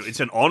kisses. It's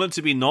an honor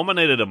to be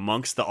nominated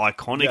amongst the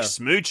iconic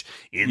smooch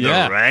in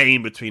the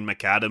rain between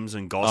McAdams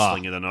and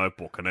Gosling in The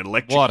Notebook. An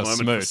electric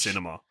moment for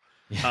cinema.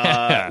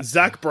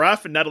 Zach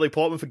Braff and Natalie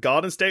Portman for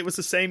Garden State was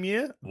the same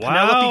year.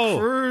 Wow. Penelope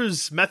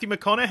Cruz, Matthew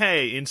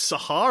McConaughey in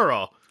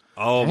Sahara.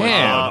 Oh my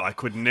god, I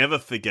could never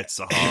forget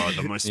Sahara,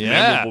 the most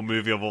memorable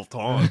movie of all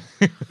time.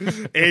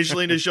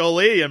 Angelina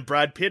Jolie and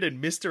Brad Pitt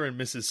in Mr. and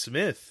Mrs.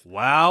 Smith.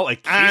 Wow, a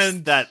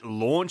kiss that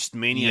launched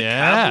Mania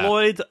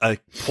Tabloid, a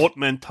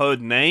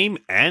portmanteaued name,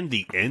 and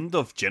the end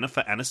of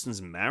Jennifer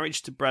Aniston's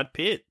marriage to Brad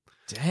Pitt.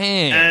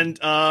 Damn. And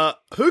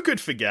who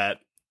could forget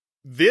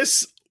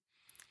this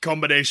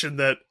combination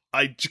that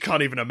I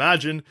can't even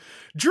imagine?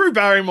 Drew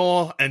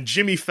Barrymore and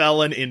Jimmy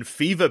Fallon in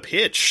Fever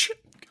Pitch.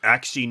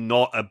 Actually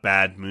not a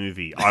bad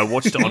movie. I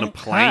watched it on a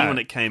plane when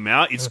it came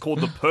out. It's called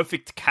The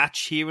Perfect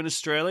Catch here in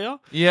Australia.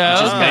 Yeah.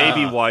 Which is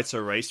maybe why it's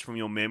erased from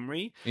your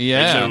memory.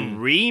 Yeah. It's a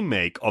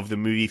remake of the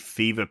movie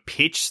Fever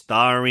Pitch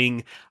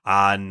starring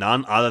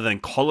none other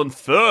than Colin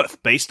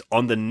Firth, based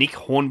on the Nick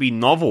Hornby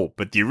novel.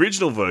 But the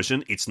original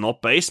version, it's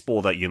not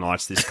baseball that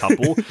unites this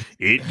couple.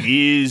 It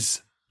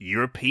is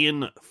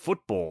European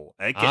football,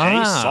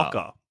 aka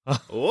soccer.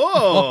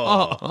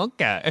 Oh,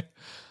 okay.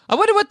 I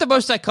wonder what the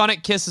most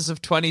iconic kisses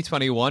of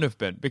 2021 have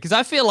been, because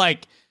I feel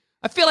like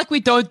we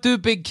don't do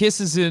big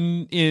kisses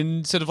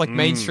in sort of like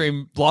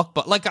mainstream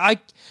blockbuster. Like I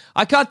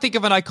can't think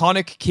of an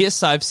iconic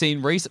kiss I've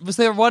seen recent. Was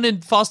there one in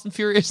Fast and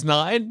Furious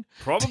 9?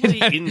 Probably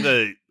in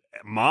the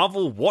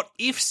Marvel What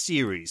If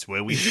series,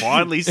 where we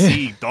finally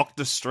see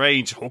Doctor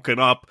Strange hooking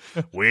up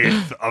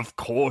with, of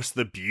course,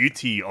 the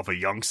beauty of a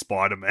young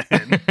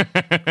Spider-Man.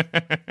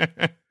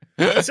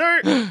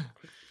 So,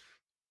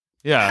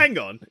 hang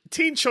on.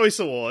 Teen Choice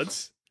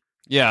Awards.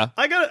 Yeah.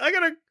 I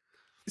gotta.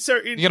 So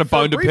you got a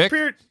bone to pick?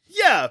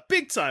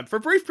 Big time. For a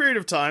brief period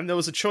of time, there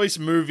was a Choice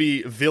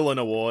Movie Villain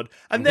Award,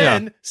 and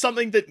then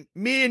something that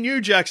me and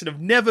you, Jackson,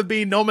 have never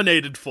been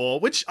nominated for,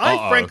 which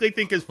I frankly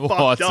think is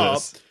fucked up.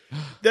 This?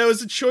 There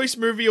was a Choice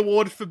Movie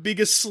Award for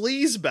Biggest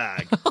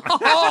Sleazebag.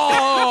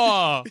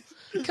 Oh,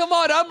 come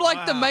on! I'm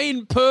like the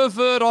main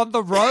pervert on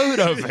the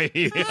road over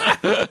here.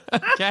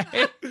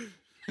 Okay.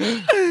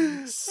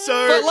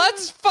 But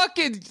let's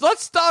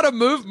start a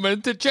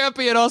movement to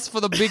champion us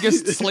for the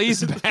biggest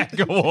sleazebag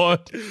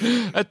award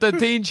at the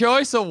Teen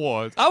Choice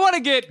Awards. I want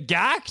to get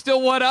gacked or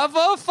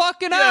whatever.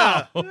 Fucking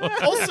hell.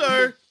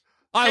 Also,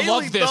 I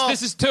love this.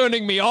 This is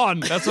turning me on.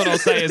 That's what I'll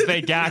say as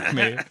they gack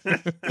me.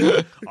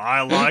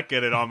 I like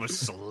it, and I'm a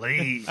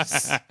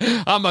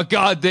sleaze. I'm a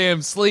goddamn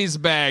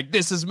sleazebag.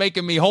 This is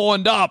making me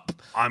horned up.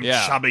 I'm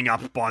chubbing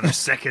up by the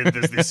second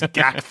as this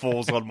gack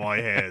falls on my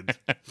head.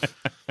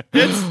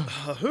 Who's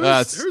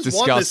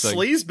won this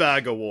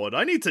sleazebag award?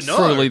 I need to know.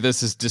 Truly,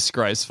 this is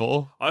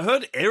disgraceful. I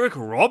heard Eric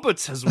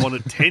Roberts has won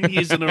it 10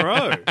 years in a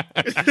row.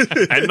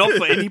 And not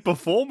for any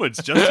performance,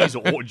 just his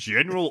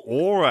general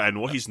aura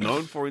and what he's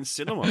known for in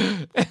cinema.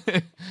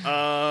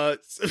 What?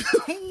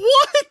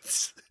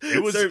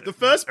 It was the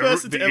first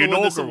person to ever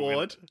win this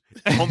award.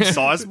 Tom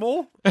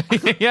Sizemore?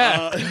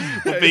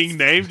 For being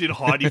named in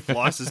Heidi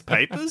Fleiss's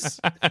papers?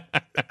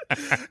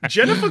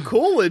 Jennifer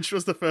Coolidge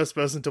was the first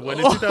person to win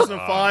in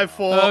 2005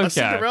 for A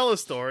Cinderella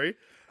Story.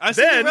 A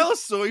Cinderella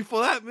Story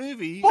for that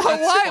movie?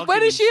 Why?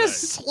 When is she a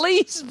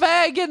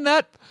sleazebag in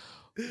that?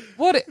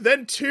 What?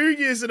 Then 2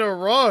 years in a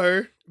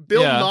row,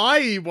 Bill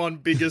Nighy won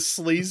biggest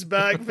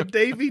sleazebag for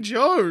Davy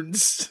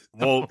Jones.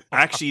 Well,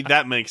 actually,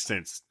 that makes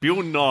sense. Bill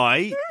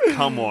Nighy,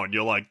 come on,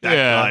 you're like, that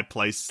guy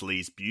plays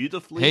sleaze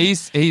beautifully.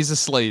 He's a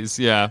sleaze,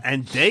 yeah.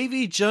 And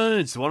Davy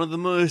Jones, one of the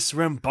most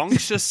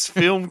rambunctious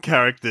film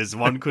characters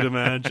one could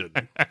imagine.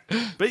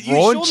 But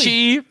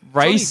raunchy,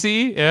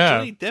 racy,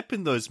 Johnny Depp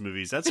in those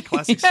movies, that's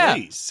classic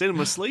sleaze.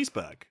 Cinema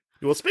sleazebag.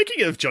 Well,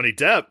 speaking of Johnny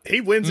Depp,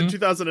 he wins in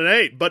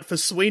 2008, but for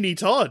Sweeney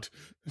Todd.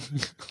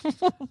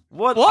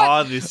 What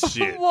are this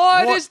shit?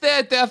 What is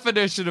their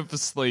definition of a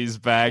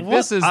sleazebag?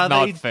 This is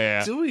not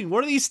fair.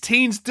 What are these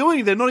teens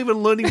doing? They're not even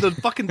learning the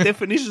fucking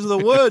definitions of the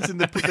words and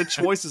they put their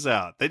choices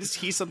out. They just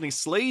hear something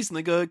sleaze and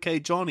they go,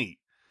 okay, Johnny.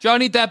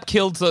 Johnny Depp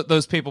killed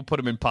those people, put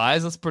them in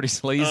pies. That's pretty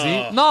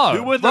sleazy.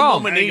 Who were the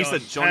nominees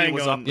that Johnny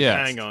was up?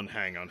 Hang on.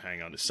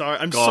 Sorry,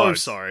 I'm so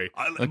sorry.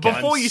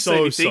 Before you say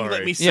anything,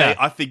 let me say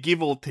I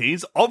forgive all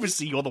teens.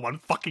 Obviously, you're the one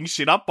fucking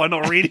shit up by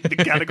not reading the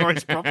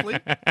categories properly.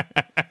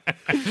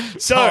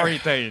 Sorry,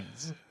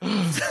 teens.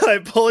 I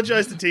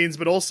apologize to teens,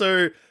 but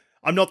also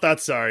I'm not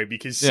that sorry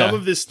because some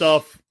of this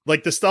stuff,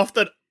 like the stuff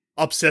that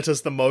upset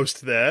us the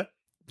most there,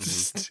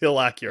 still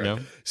accurate. Yeah.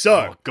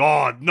 So, oh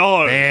God,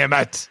 no! Damn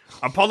it!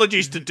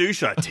 Apologies to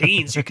Dusha.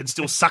 Teens, you can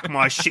still suck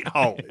my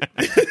shithole.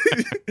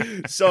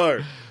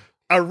 So,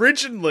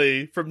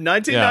 originally, from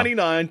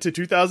 1999 to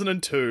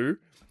 2002,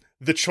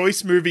 the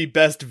choice movie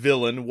Best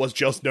Villain was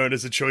just known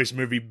as the choice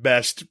movie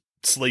Best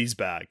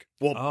Sleazebag.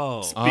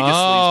 Well, biggest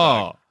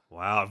sleazebag.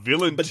 Wow,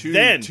 villain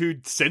too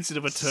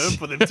sensitive a term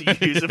for them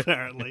to use,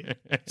 apparently.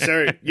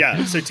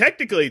 So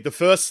technically, the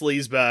first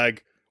sleazebag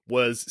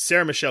was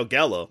Sarah Michelle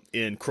Gellar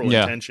in Cruel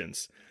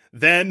Intentions.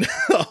 Then,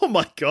 oh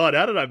my God,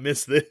 how did I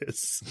miss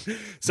this?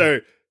 So,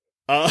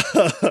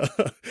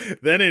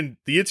 then in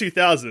the year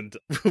 2000,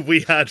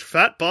 we had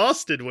Fat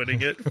Bastard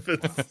winning it for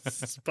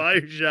Spy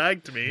Who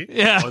Shagged Me.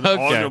 Yeah, an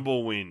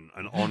honorable win.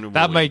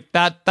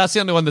 That's the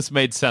only one that's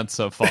made sense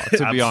so far,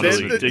 to be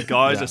honest with you. The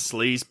guy's a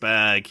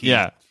sleazebag.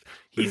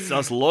 He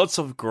does lots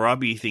of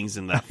grubby things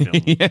in that film.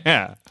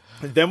 Yeah.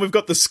 Then we've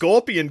got the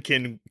Scorpion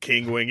King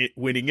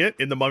winning it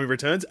in The Mummy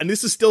Returns, and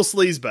this is still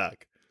sleazebag.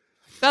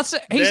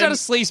 He's not a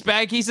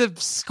sleazebag, he's a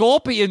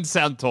scorpion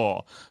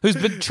centaur who's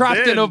been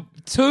trapped in a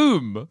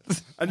tomb.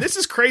 And this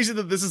is crazy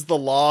that this is the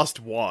last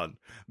one.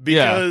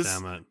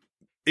 Because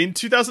in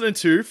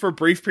 2002, for a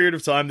brief period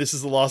of time, this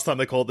is the last time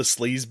they called the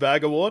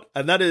Sleazebag Award.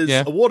 And that is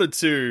awarded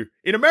to,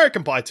 in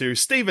American Pie 2,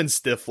 Steven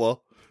Stifler.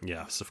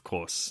 Yes, of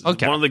course.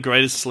 Okay. One of the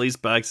greatest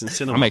sleazebags in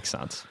cinema. That makes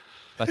sense.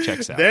 That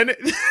checks out. Then,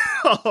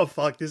 oh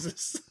fuck, this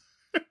is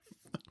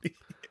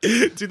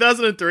funny.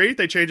 2003,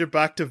 they change it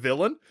back to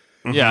Villain.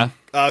 Yeah.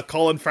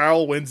 Colin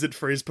Farrell wins it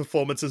for his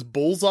performance as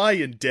Bullseye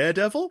in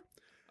Daredevil.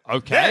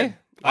 Okay.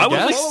 I would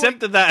have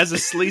accepted that as a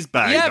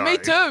sleazebag. Yeah, me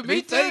too.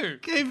 They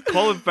gave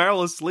Colin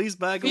Farrell a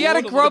sleazebag. He had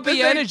a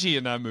grubby energy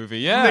in that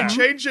movie, They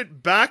change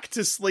it back to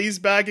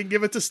sleazebag and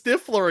give it to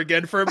Stifler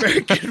again for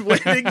American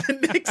Wedding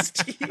the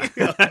next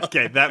year.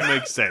 Okay, that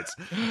makes sense.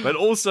 But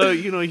also,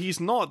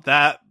 he's not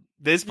that.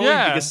 There's probably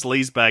bigger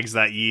sleazebags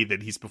that year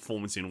than his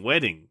performance in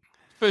Wedding.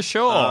 For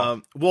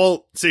sure.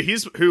 So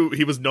here's who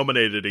he was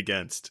nominated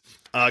against.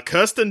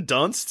 Kirsten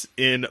Dunst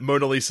in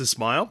Mona Lisa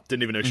Smile.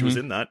 Didn't even know she was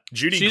in that.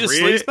 Judy Greer. She's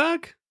a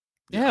sleazebag?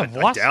 Yeah,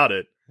 I doubt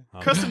it.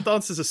 Kirsten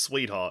Dunst is a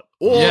sweetheart.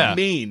 Or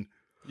mean.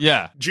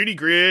 Yeah. Judy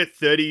Greer,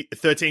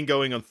 13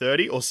 going on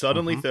 30, or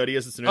suddenly 30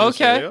 as it's known in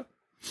Australia.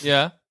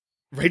 Yeah.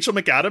 Rachel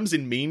McAdams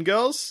in Mean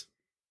Girls.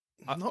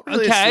 Not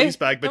really a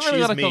sleazebag, but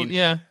she's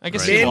mean. I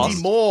guess Mandy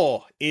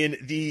Moore in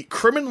the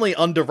criminally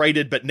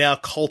underrated but now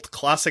cult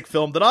classic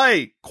film that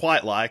I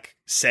quite like,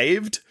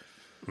 Saved.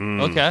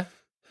 Okay.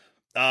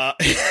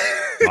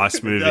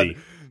 Nice movie.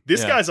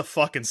 This guy's a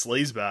fucking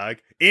sleazebag.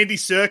 Andy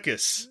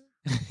Serkis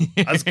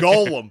as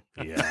Golem.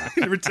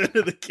 In Return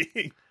of the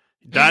King.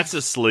 That's a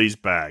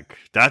sleazebag.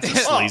 That's a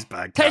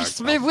sleazebag. Takes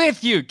me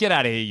with you. Get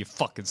out of here, you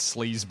fucking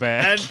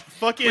sleazebag. And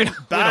fucking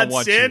Bad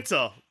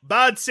Santa.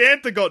 Bad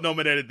Santa got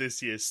nominated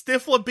this year.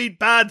 Stifler beat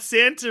Bad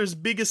Santa's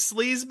biggest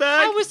sleazebag.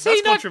 How was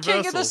he not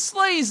king of the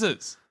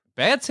sleazers?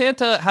 Bad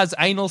Santa has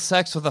anal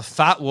sex with a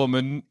fat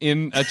woman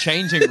in a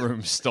changing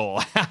room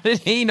store. How did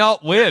he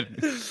not win?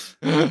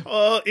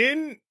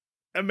 In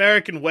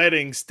American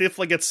Wedding,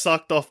 Stifler gets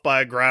sucked off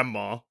by a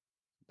grandma.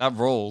 That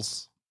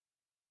rules.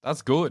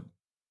 That's good.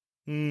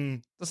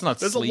 That's not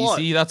There's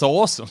sleazy. That's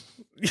awesome.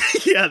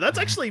 Yeah, that's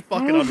actually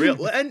fucking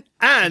unreal.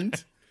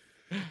 And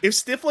if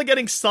Stifler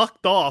getting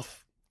sucked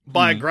off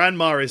by a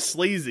grandma is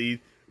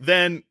sleazy,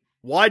 then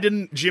why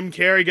didn't Jim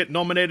Carrey get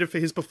nominated for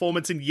his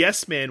performance in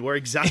Yes Man, where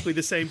exactly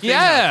the same thing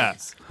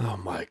happens? Oh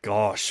my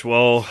gosh.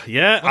 Well,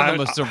 yeah. One of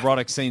the most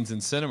erotic scenes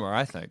in cinema,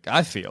 I think.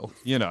 I feel,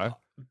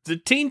 The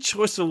Teen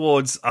Choice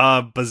Awards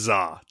are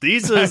bizarre.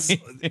 These are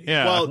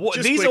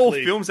these are all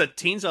films that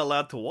teens are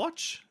allowed to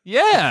watch?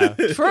 Yeah,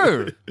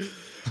 true.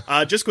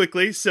 Just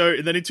quickly, so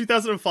then in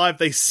 2005,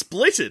 they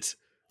split it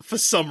for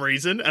some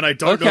reason, and I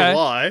don't know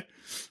why.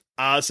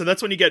 So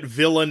that's when you get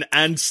villain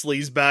and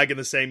sleazebag in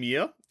the same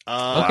year.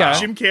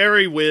 Jim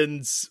Carrey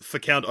wins for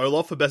Count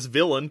Olaf for best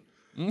villain.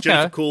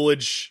 Jennifer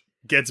Coolidge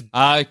gets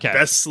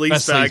best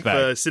sleazebag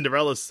for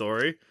Cinderella's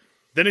Story.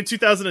 Then in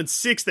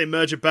 2006, they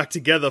merge it back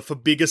together for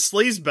biggest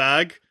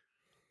sleazebag,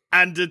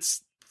 and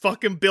it's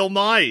fucking Bill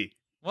Nighy.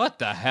 What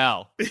the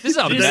hell? This is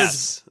a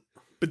mess.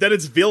 But then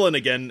it's villain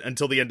again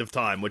until the end of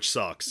time, which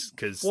sucks.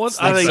 Because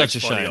what are they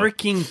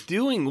freaking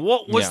doing?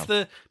 What was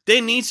the?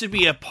 There needs to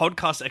be a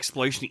podcast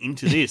explosion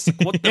into this.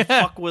 What the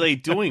fuck were they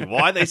doing?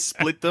 Why they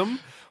split them?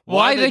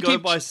 Why they go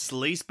by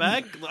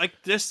sleazebag? Like,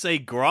 just say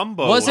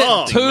Grumbo. Was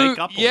it too?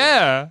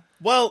 Yeah.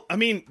 Well, I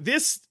mean,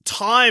 this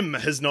time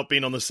has not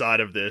been on the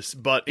side of this,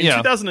 but in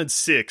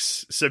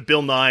 2006, so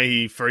Bill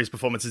Nighy, for his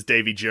performance as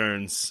Davy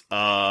Jones,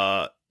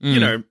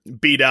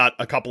 beat out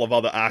a couple of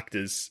other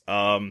actors.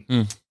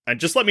 And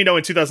just let me know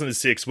in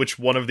 2006 which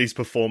one of these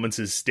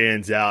performances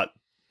stands out.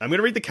 I'm going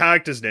to read the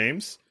characters'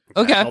 names.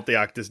 Okay. Not the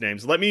actors'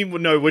 names. Let me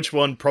know which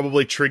one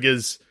probably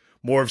triggers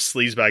more of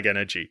sleazebag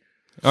energy.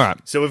 All right.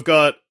 So we've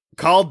got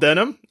Carl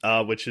Denham,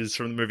 which is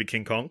from the movie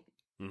King Kong.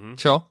 Mm-hmm.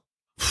 Sure.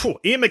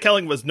 Ian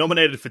McKellen was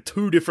nominated for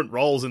 2 different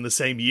roles in the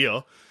same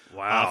year.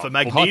 Wow. For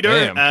Magneto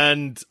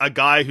and a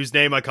guy whose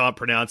name I can't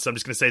pronounce, so I'm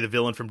just going to say the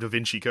villain from Da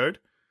Vinci Code.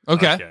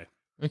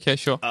 Okay,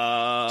 sure. 2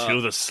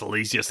 of the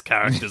sleaziest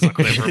characters I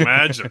could ever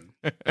imagine.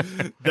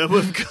 Then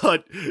we've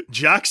got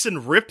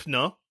Jackson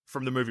Ripner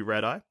from the movie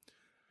Red Eye.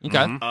 Okay.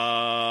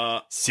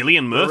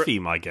 Cillian Murphy,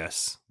 my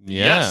guess.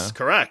 Yeah. Yes,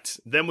 correct.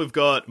 Then we've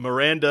got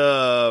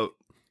Miranda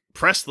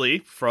Presley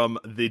from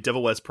The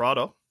Devil Wears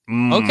Prada.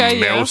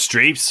 Meryl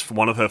Streep's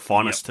one of her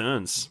finest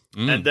turns.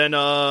 And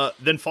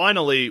then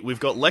finally,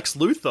 we've got Lex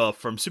Luthor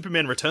from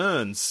Superman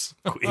Returns.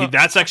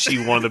 That's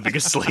actually one of the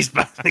biggest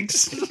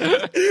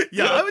sleazebags.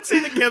 Yeah, I would say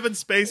that Kevin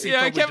Spacey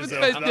probably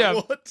deserves that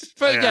one.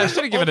 But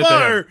should have given it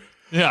to him.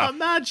 Yeah.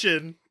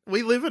 Imagine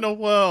we live in a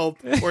world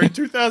where in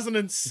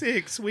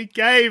 2006 we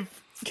gave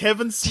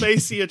Kevin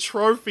Spacey a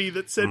trophy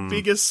that said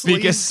biggest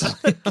sleaze.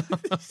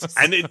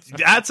 And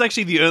that's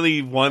actually the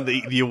only one,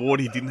 the award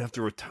he didn't have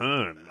to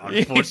return,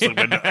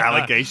 unfortunately, when the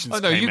allegations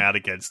came out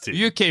against him.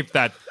 You keep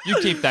that,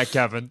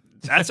 Kevin.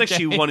 That's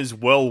actually one is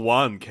well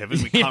won,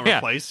 Kevin. We can't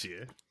replace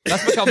you.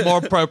 That's become more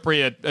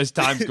appropriate as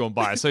time's gone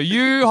by. So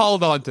you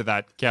hold on to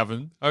that,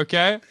 Kevin,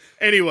 okay?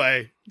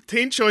 Anyway,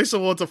 Teen Choice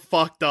Awards are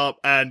fucked up,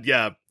 and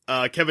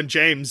Kevin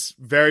James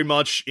very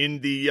much in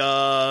the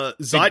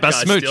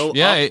zeitgeist still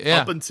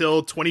up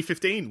until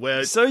 2015.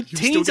 Where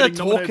teens are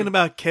talking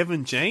about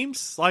Kevin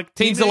James, like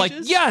teens are like,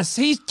 yes,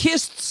 he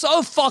kissed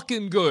so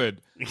fucking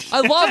good.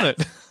 I love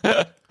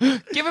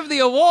it. Give him the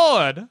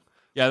award.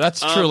 Yeah,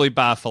 that's truly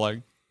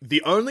baffling.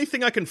 The only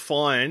thing I can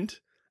find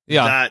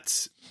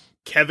that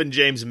Kevin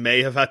James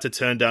may have had to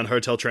turn down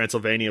Hotel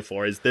Transylvania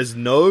for is there's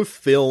no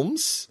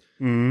films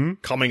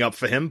coming up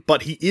for him,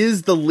 but he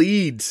is the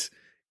lead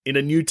in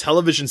a new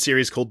television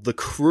series called The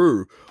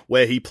Crew,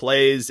 where he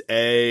plays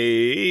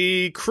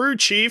a crew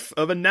chief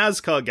of a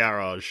NASCAR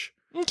garage.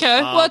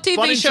 Okay, well,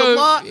 TV show.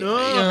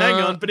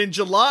 Hang on, but in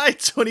July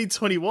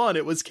 2021,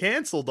 it was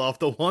cancelled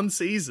after 1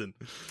 season.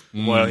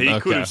 Well, he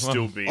could have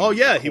still been. Oh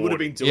yeah, he would have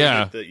been doing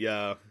it.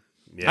 Yeah.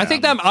 I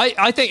think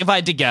I think if I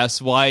had to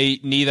guess why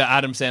neither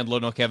Adam Sandler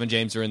nor Kevin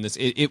James are in this,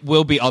 it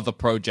will be other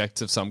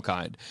projects of some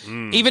kind.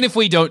 Even if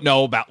we don't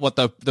know about what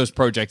those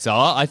projects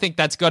are, I think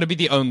that's got to be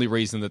the only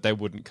reason that they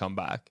wouldn't come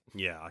back.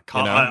 Yeah, I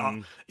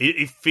can't.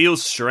 It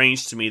feels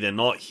strange to me they're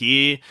not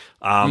here.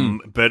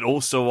 But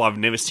also I've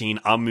never seen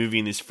a movie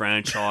in this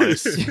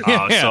franchise,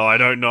 so I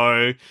don't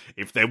know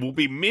if they will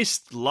be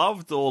missed,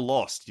 loved, or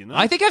lost. You know,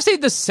 I think I've seen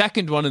the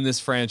second one in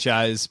this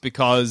franchise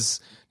because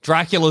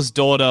Dracula's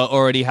daughter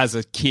already has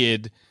a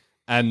kid,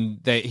 and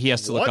he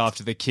has to look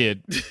after the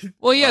kid.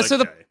 Well, yeah,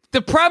 so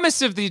the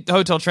premise of the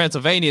Hotel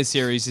Transylvania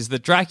series is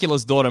that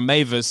Dracula's daughter,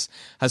 Mavis,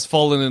 has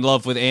fallen in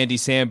love with Andy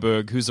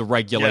Samberg, who's a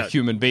regular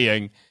human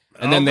being.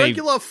 And then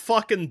regular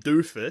fucking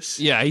doofus.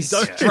 Yeah, he's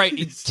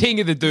king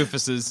of the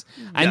doofuses.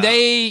 And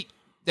they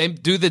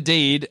do the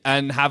deed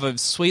and have a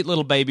sweet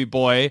little baby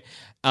boy,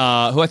 who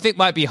I think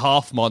might be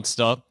half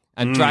monster,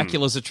 and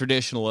Dracula's a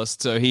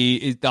traditionalist, so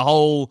the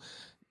whole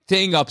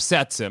thing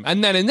upsets him.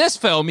 And then in this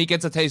film, he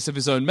gets a taste of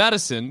his own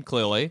medicine,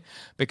 clearly,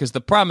 because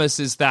the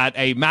premise is that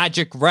a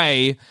magic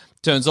ray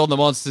turns all the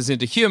monsters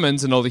into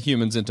humans and all the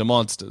humans into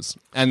monsters.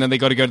 And then they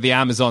got to go to the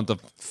Amazon to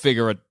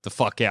figure it the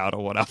fuck out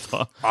or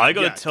whatever. I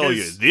got to tell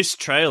you, this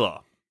trailer,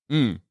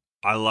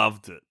 I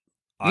loved it.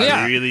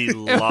 I really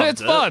loved it.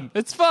 It's fun.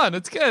 It's fun.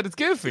 It's good. It's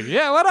goofy.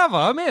 Yeah, whatever.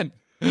 I'm in.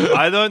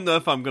 I don't know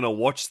if I'm going to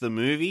watch the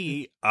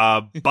movie,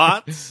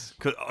 but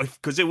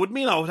because it would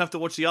mean I would have to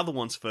watch the other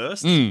ones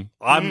first.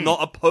 I'm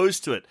not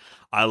opposed to it.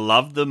 I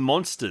love the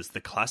monsters, the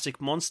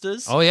classic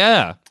monsters. Oh,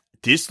 yeah.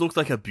 This looked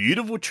like a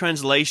beautiful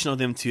translation of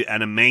them to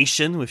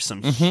animation with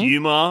some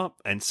humor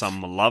and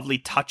some lovely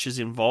touches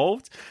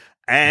involved.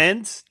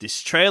 And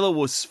this trailer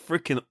was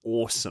freaking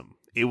awesome.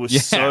 It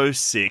was so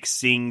sick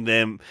seeing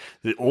them,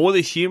 all the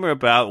humor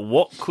about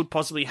what could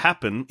possibly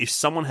happen if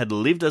someone had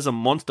lived as a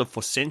monster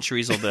for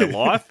centuries of their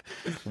life,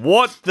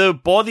 what the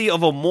body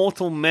of a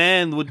mortal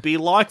man would be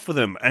like for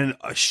them. And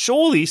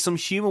surely some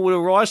humor would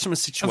arise from a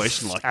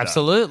situation like that.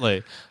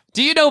 Absolutely.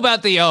 Do you know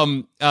about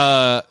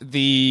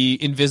the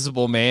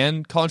Invisible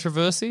Man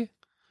controversy?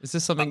 Is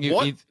this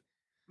something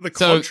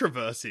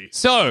controversy?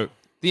 So,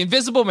 the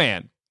Invisible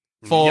Man,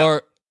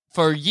 for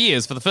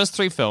years, for the first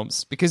 3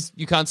 films, because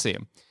you can't see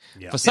him,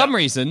 for some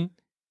reason,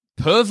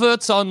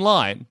 perverts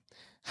online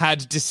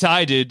had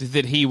decided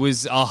that he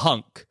was a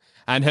hunk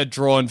and had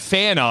drawn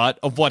fan art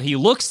of what he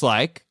looks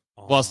like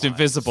whilst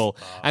invisible.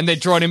 And they'd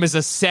drawn him as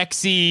a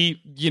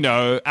sexy,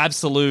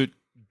 absolute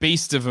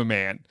beast of a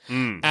man.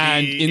 And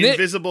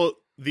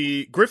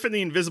the Griffin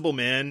the Invisible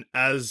Man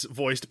as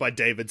voiced by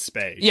David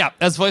Spade. Yeah,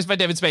 as voiced by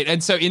David Spade.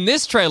 And so in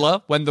this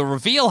trailer, when the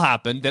reveal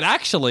happened that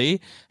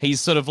actually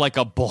he's sort of like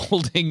a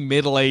balding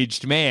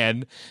middle-aged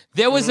man,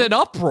 there was an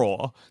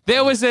uproar.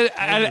 There was an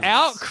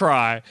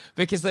outcry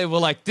because they were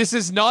like, this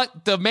is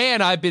not the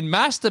man I've been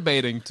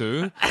masturbating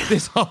to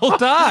this whole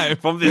time.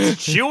 From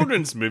this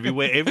children's movie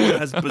where everyone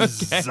has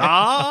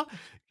bizarre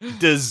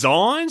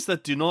designs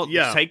that do not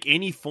take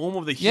any form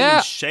of the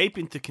human shape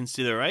into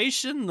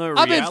consideration. No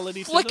reality. I've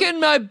been flicking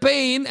my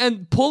bean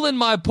and pulling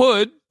my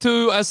pud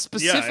to a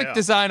specific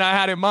design I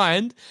had in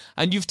mind,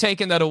 and you've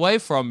taken that away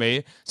from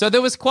me. So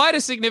there was quite a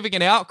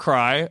significant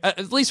outcry,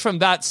 at least from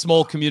that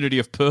small community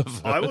of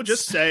perverts. I will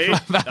just say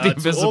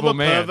to all the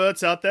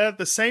perverts out there,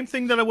 the same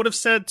thing that I would have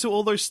said to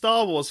all those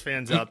Star Wars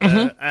fans out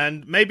there,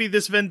 and maybe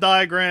this Venn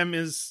diagram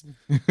is,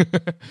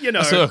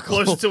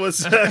 closer to a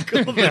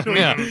circle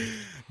than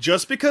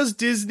Just because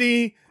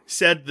Disney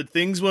said that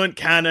things weren't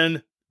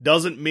canon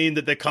doesn't mean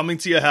that they're coming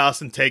to your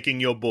house and taking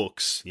your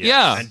books.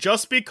 Yeah. And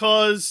just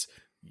because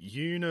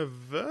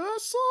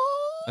Universal?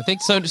 I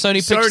think Sony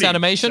Pictures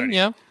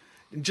Animation,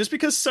 Just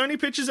because Sony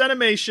Pictures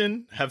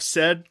Animation have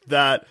said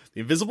that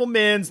the Invisible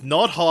Man's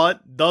not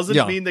hot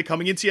doesn't mean they're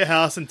coming into your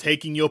house and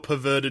taking your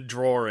perverted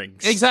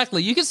drawings.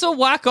 Exactly. You can still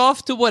whack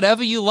off to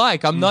whatever you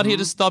like. I'm not here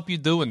to stop you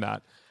doing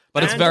that.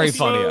 But it's very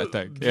funny, I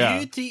think.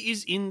 Beauty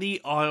is in the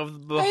eye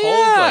of the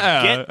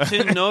beholder. Get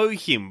to know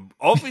him.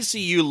 Obviously,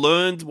 you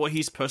learned what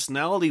his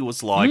personality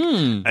was like,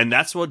 and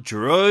that's what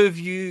drove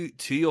you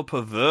to your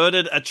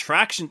perverted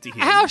attraction to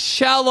him. How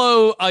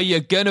shallow are you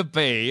gonna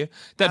be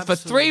that for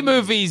 3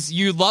 movies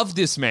you love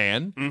this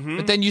man,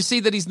 but then you see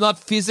that he's not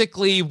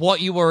physically what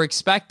you were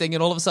expecting,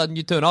 and all of a sudden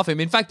you turn off him?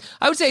 In fact,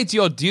 I would say it's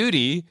your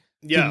duty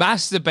to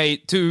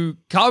masturbate to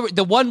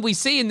the one we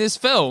see in this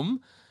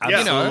film.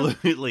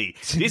 Absolutely.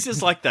 This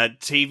is like that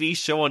TV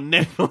show on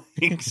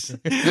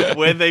Netflix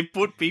where they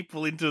put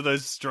people into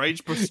those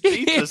strange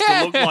prosthesis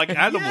to look like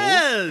animals.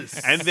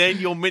 Yes. And then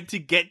you're meant to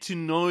get to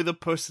know the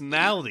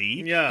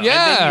personality. Yeah. And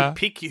then you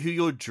pick who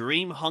your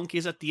dream hunk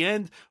is at the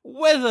end,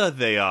 whether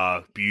they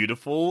are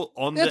beautiful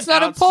on the outside. That's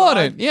not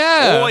important.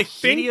 Yeah. Or a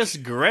hideous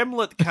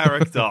gremlin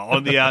character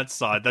on the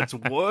outside. That's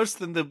worse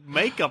than the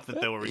makeup that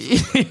they were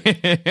using.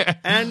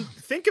 And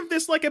think of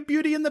this like a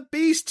Beauty and the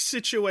Beast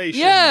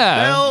situation.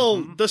 Yeah.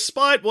 Well,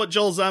 despite what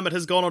Joel Zammett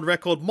has gone on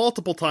record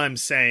multiple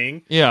times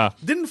saying,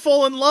 didn't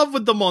fall in love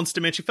with the monster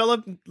man. She fell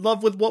in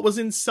love with what was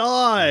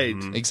inside.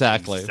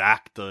 Exactly.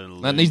 Exactly.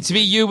 That needs to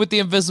be you with the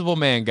Invisible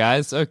Man,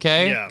 guys.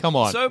 Okay? Yeah. Come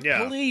on. So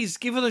please,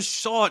 give it a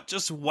shot.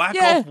 Just whack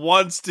off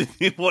once to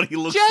see what he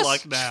looks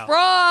like now. Just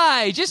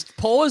try. Just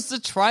pause the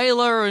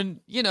trailer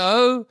and,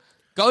 go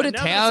to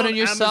town on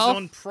yourself.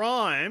 Amazon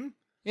Prime.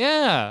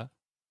 Yeah.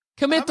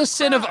 Commit the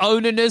sin of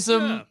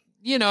onanism,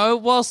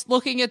 whilst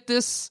looking at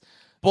this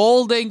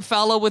balding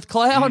fella with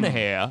clown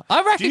hair.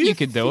 I reckon you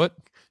can do it.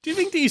 Do you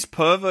think these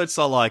perverts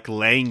are like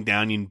laying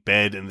down in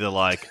bed and they're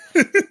like,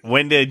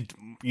 when they're,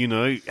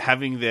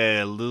 having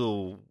their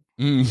little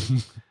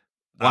penis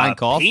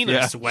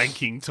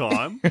wanking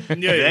time,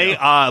 they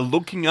are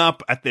looking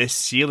up at their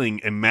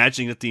ceiling,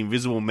 imagining that the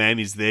Invisible Man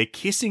is there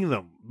kissing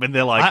them. And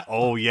they're like,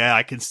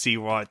 I can see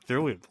right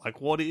through him.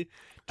 Like, what is...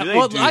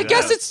 I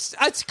guess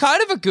it's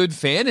kind of a good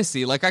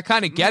fantasy. Like, I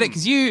kind of get it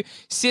because you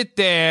sit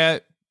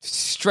there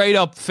straight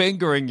up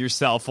fingering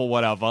yourself or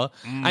whatever,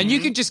 and you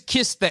can just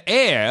kiss the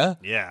air.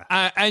 Yeah.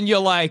 And you're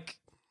like,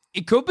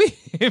 it could be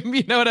him,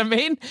 you know what I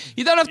mean?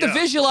 You don't have to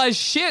visualize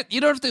shit. You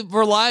don't have to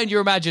rely on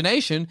your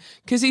imagination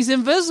because he's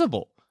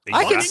invisible.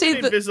 I can see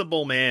the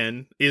Invisible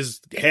Man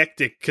is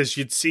hectic because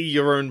you'd see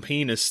your own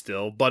penis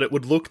still, but it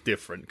would look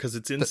different because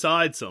it's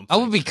inside something. I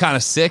would be kind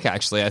of sick,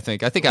 actually. I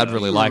think I'd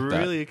really like that.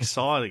 Really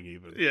exciting,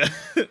 even. Yeah.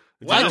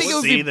 I think it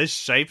would see the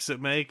shapes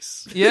it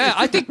makes. Yeah,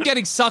 I think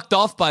getting sucked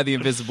off by the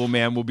Invisible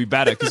Man will be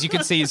better because you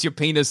can see as your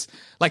penis,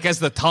 like as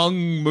the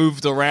tongue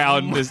moved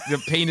around, as the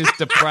penis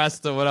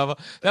depressed or whatever.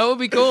 That would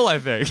be cool, I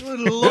think. Good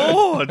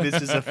Lord, this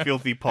is a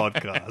filthy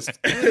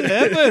podcast. Good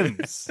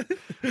heavens.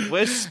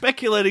 We're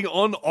speculating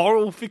on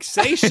oral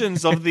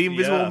fixations of the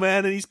Invisible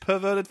Man and his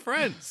perverted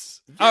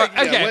friends. All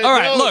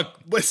right,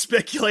 look. We're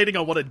speculating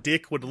on what a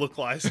dick would look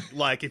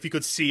like if you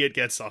could see it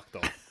get sucked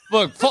off.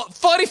 Look,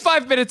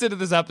 45 minutes into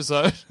this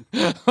episode,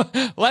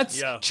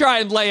 let's try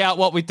and lay out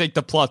what we think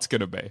the plot's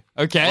going to be,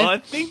 okay? Well, I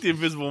think the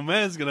Invisible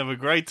Man's going to have a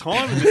great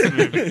time in this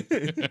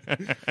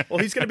movie. Well,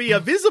 he's going to be a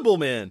visible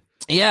man.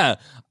 Yeah.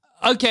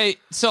 Okay,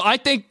 so I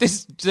think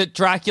that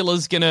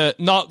Dracula's going to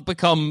not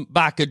become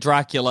back a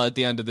Dracula at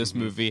the end of this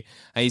movie,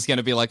 and he's going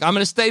to be like, I'm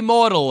going to stay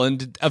mortal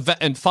and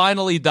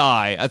finally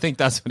die. I think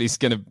that's what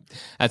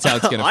that's how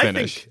it's going to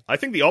finish. I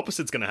think the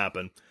opposite's going to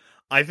happen.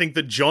 I think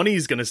that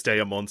Johnny's going to stay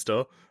a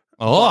monster.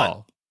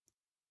 Oh.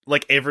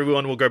 Like,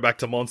 everyone will go back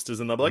to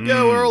monsters, and they'll be like,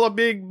 yeah, we're all a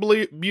big,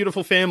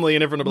 beautiful family,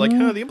 and everyone will be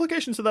like, the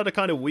implications of that are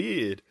kind of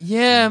weird.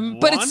 Yeah,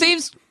 but it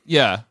seems...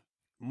 Yeah.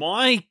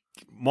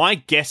 My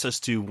guess as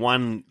to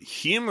one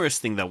humorous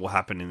thing that will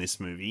happen in this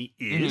movie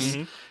is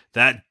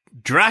that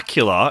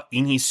Dracula,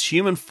 in his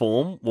human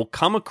form, will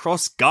come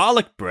across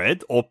garlic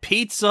bread or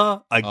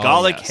pizza, a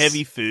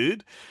garlic-heavy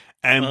food,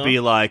 and be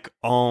like,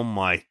 oh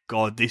my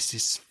god, this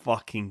is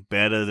fucking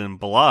better than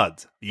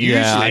blood.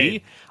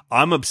 Usually,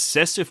 I'm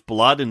obsessed with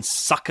blood and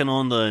sucking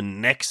on the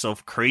necks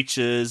of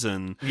creatures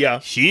and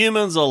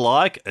humans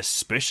alike,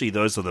 especially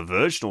those of the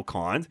virginal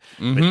kind.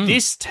 But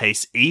this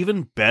tastes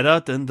even better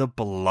than the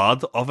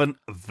blood of a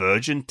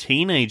virgin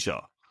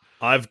teenager.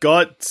 I've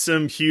got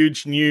some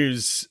huge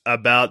news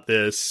about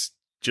this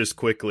just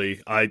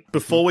quickly.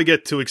 Before we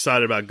get too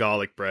excited about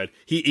garlic bread,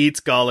 he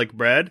eats garlic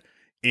bread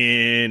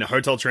in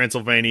Hotel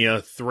Transylvania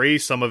 3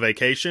 Summer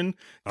Vacation.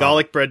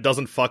 Garlic bread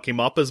doesn't fuck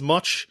him up as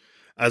much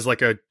as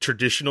like a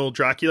traditional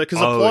Dracula, because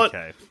the plot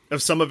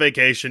of Summer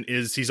Vacation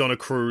is he's on a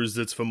cruise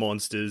that's for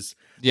monsters.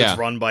 It's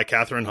run by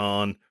Catherine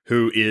Hahn,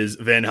 who is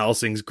Van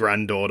Helsing's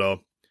granddaughter,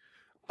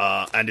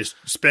 and he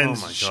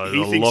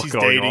thinks he's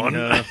dating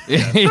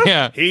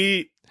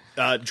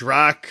her.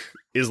 Drac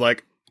is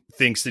like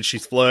thinks that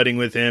she's flirting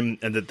with him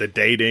and that they're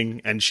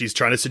dating, and she's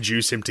trying to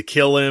seduce him to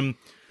kill him.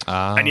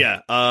 And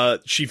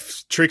she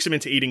tricks him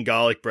into eating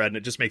garlic bread, and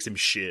it just makes him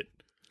shit.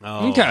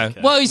 Okay.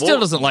 Well, he still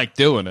doesn't like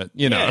doing it,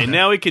 you know. Yeah, and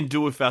now he can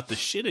do without the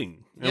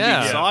shitting. It'll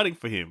be exciting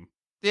for him.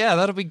 Yeah,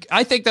 that'll be...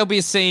 I think there'll be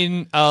a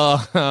scene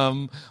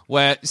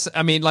where...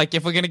 I mean, like,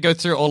 if we're going to go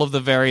through all of the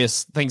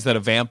various things that a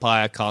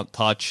vampire can't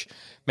touch,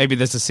 maybe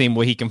there's a scene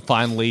where he can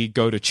finally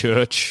go to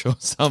church or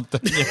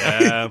something.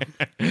 Yeah.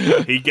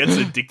 He gets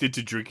addicted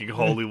to drinking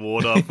holy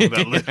water from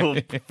that little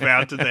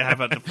fountain they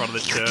have at the front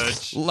of the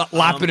church.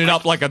 Lapping it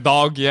up like a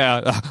dog,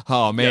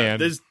 Oh, man. Yeah,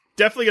 there's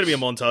definitely going to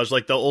be a montage.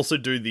 Like, they'll also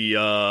do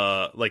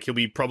the, like, he'll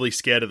be probably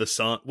scared of the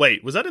sun.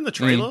 Wait, was that in the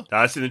trailer?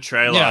 That's in the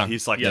trailer. Yeah.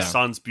 He's like, the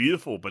sun's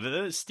beautiful, but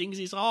it stings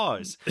his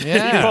eyes.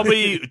 Yeah.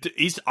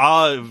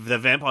 The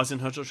vampires in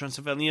Hotel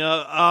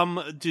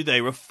Transylvania, do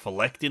they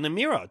reflect in the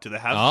mirror? Do they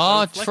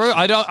have true.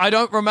 I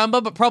don't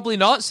remember, but probably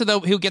not. So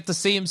he'll get to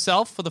see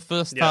himself for the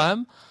first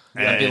time.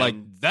 And be like,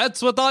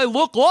 that's what I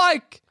look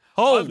like.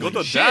 Holy I've got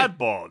a shit. dad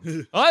bod.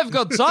 I've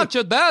got such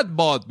a dad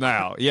bod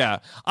now. Yeah.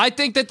 I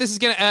think that this is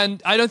going to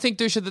end. I don't think,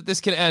 Dusha, that this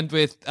can end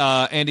with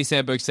Andy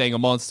Samberg saying a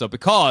monster,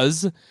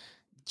 because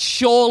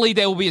surely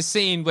there will be a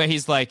scene where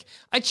he's like,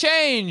 I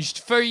changed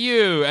for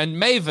you. And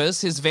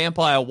Mavis, his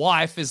vampire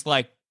wife, is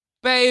like,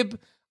 babe,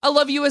 I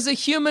love you as a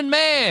human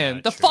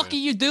man. The fuck are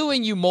you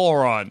doing, you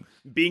moron?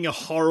 Being a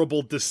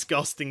horrible,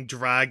 disgusting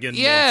dragon.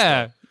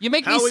 Yeah. Monster. You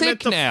make me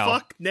sick now.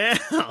 Fuck now.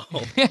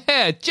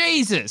 Yeah,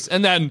 Jesus.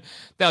 And then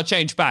they'll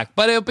change back.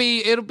 But it'll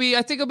be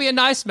I think it'll be a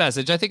nice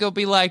message. I think it'll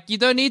be like, you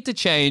don't need to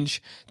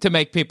change to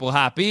make people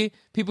happy.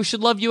 People should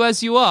love you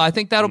as you are. I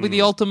think that'll be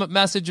the ultimate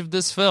message of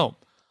this film.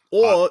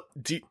 Or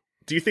do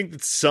you think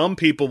that some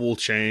people will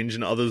change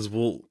and others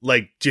will,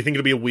 like, do you think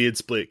it'll be a weird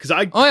split? Because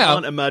I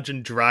can't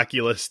imagine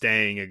Dracula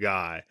staying a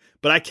guy.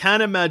 But I can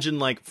imagine,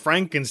 like,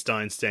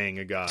 Frankenstein staying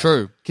a guy.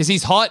 True, because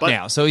he's hot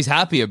now, so he's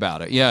happy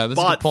about it. Yeah, that's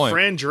a good point. But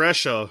Fran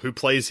Drescher, who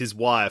plays his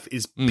wife,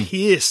 is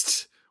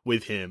pissed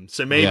with him.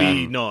 So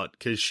maybe not,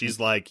 because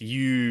she's like,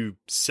 you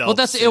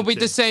self-centered it'll be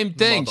the same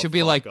thing. She'll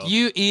be like,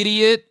 you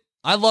idiot.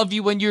 I love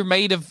you when you're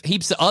made of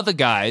heaps of other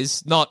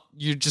guys, not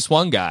you're just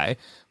one guy.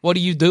 What are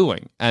you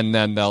doing? And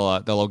then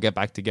they'll all get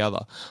back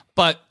together.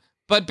 But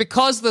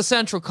because the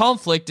central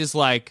conflict is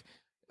like,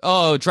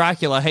 oh,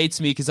 Dracula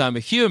hates me because I'm a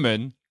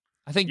human,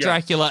 I think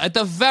Dracula, at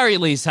the very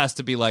least, has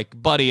to be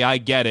like, buddy, I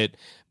get it.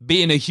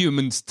 Being a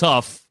human's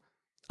tough.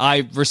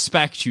 I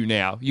respect you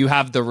now. You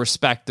have the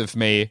respect of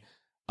me,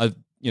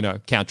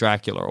 Count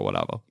Dracula or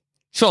whatever.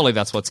 Surely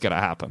that's what's going to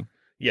happen.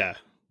 Yeah.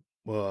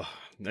 Well,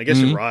 I guess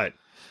you're right.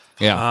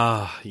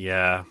 Yeah.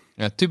 Yeah.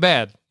 Yeah. Too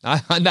bad.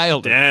 I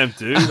nailed it. Damn,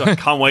 dude. I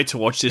can't wait to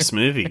watch this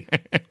movie.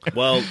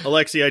 Well,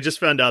 Alexi, I just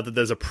found out that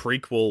there's a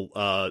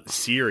prequel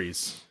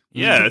series.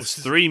 Yeah,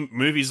 it's 3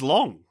 movies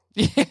long.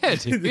 Yeah,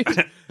 dude.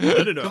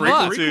 No.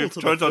 Prequel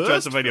to Hotel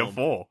Transylvania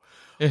 4.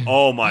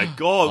 Oh my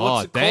god,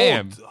 what's it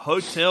called?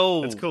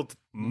 Hotel. It's called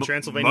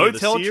Transylvania.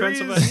 Motel the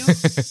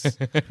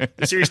Transylvania.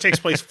 The series takes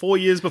place 4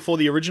 years before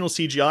the original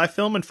CGI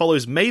film and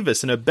follows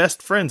Mavis and her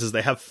best friends as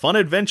they have fun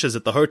adventures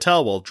at the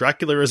hotel while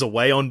Dracula is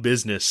away on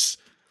business.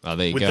 Oh,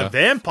 there you with go. the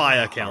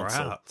Vampire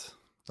Council.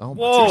 Oh,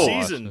 Whoa. 2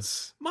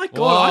 seasons. My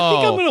god, I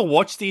think I'm going to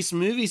watch these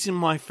movies in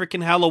my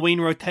freaking Halloween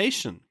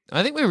rotation.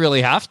 I think we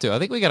really have to. I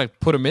think we got to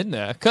put him in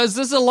there because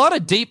there's a lot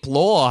of deep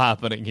lore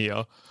happening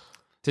here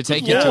to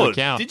take into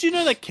account. Did you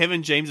know that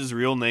Kevin James's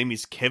real name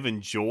is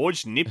Kevin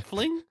George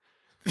Nipfling?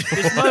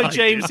 There's no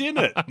James in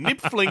it.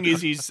 Nipfling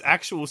is his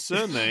actual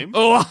surname.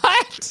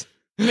 What?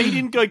 He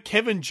didn't go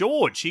Kevin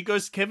George. He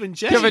goes Kevin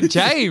James. Kevin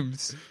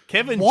James.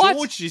 Kevin What?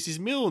 George is his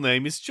middle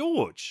name is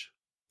George.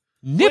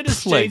 Nipfling. Where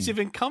does James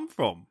even come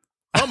from?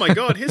 Oh my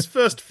god, his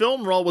first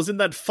film role was in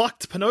that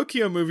fucked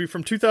Pinocchio movie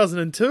from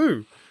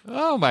 2002.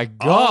 Oh my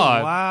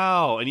god. Oh,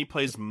 wow. And he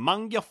plays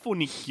Manga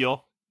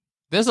Funicchio.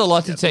 There's a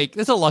lot to take.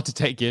 There's a lot to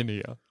take in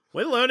here.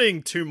 We're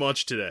learning too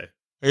much today.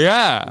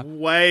 Yeah.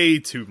 Way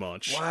too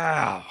much.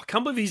 Wow. I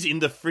can't believe he's in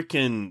the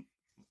freaking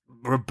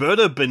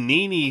Roberto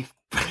Benigni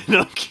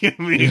Pinocchio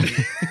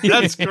movie.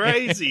 That's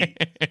crazy.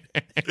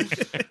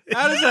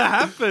 How does that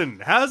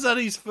happen? How is that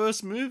his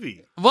first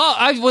movie? Well,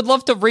 I would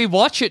love to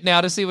rewatch it now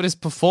to see what his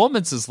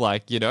performance is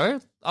like, you know?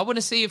 I want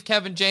to see if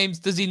Kevin James,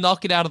 does he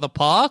knock it out of the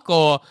park,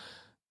 or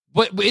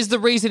what is the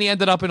reason he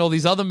ended up in all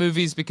these other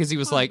movies because he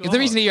was is the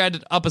reason he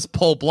ended up as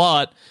Paul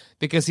Blart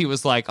because he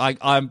was like,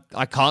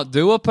 I can't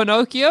do a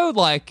Pinocchio?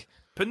 Like,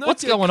 Pinocchio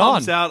what's going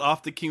comes on? out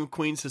after King of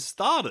Queens has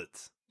started.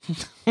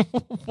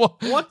 What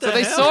the so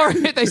they hell?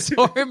 they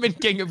saw him in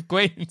King of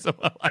Queens. So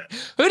like,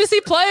 who does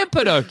he play in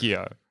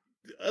Pinocchio?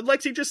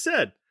 Lexi just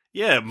said.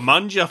 Yeah,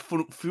 Manja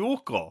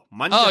Fuoco.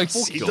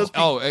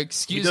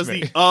 Excuse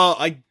me.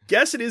 I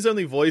guess it is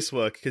only voice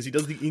work because he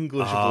does the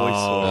English voice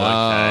Oh, work.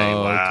 okay.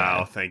 Oh, Wow,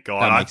 okay. thank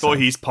God. That I makes thought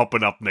sense. he's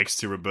popping up next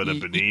to Roberto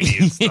Benigni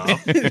and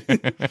stuff.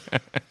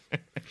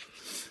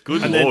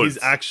 Good And lord.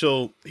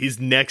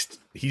 then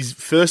his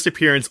first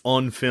appearance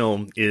on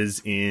film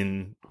is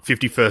in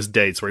 51st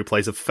Dates, where he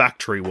plays a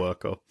factory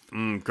worker.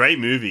 Great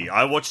movie.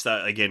 I watched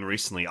that again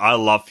recently. I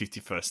love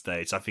 51st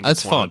Dates. I think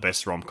That's it's one fun. of the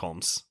best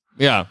rom-coms.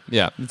 Yeah.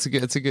 It's a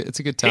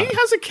good time. He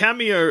has a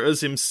cameo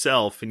as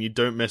himself, and you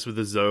don't mess with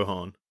the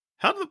Zohan.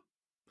 How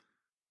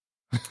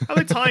are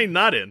they tying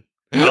that in?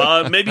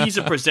 Maybe he's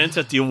a presenter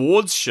at the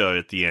awards show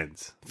at the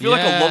end. I feel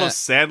like a lot of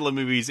Sandler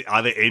movies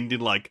either end in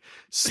like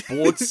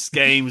sports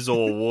games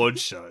or award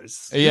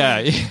shows. Yeah.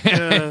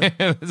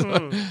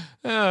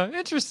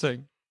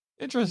 Interesting.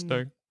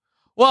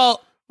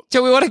 Well,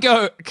 do we want to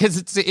go, because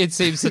it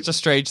seems such a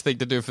strange thing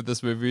to do for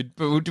this movie,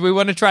 but do we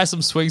want to try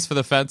some swings for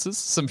the fences,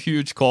 some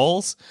huge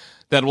calls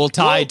that will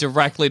tie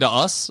directly to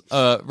us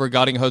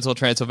regarding Hotel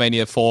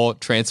Transylvania 4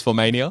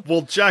 Transformania?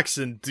 Well,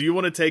 Jackson, do you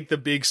want to take the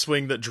big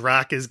swing that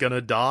Drac is going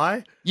to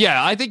die?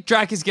 Yeah, I think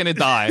Drac is going to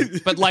die,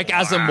 but like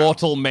as a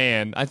mortal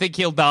man. I think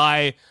he'll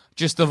die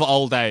just of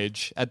old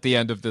age at the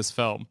end of this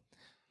film.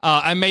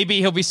 And maybe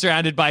he'll be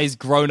surrounded by his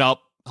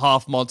grown-up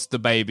half-monster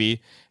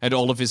baby and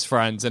all of his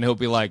friends, and he'll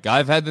be like,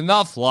 I've had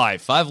enough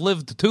life. I've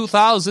lived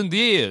 2,000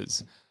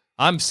 years.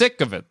 I'm sick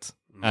of it.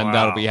 And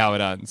that'll be how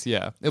it ends,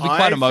 yeah. It'll be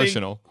quite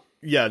emotional.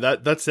 Yeah,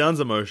 that sounds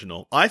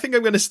emotional. I think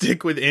I'm going to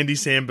stick with Andy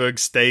Samberg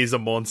stays a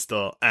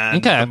monster,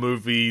 and the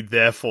movie,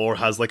 therefore,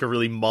 has like a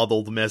really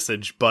muddled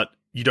message, but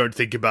you don't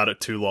think about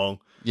it too long.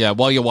 Yeah,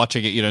 while you're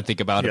watching it, you don't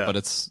think about it, but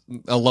it's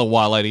a little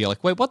while later, you're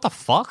like, wait, what the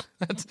fuck?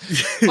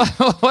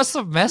 What's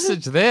the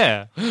message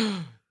there?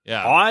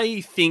 Yeah.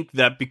 I think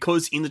that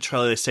because in the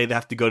trailer they say they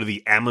have to go to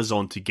the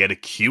Amazon to get a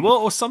cure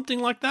or something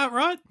like that,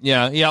 right?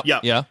 Yeah.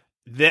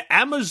 The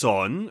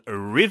Amazon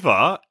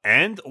River,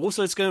 and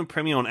also it's going to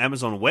premiere on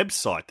Amazon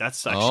website.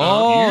 That's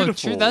actually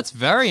beautiful. True. That's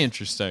very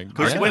interesting.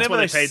 Because whenever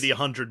they paid the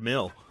 $100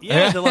 million.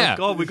 Yeah, they're like,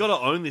 God, we got to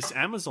own this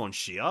Amazon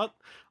shit.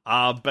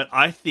 But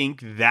I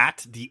think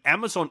that the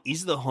Amazon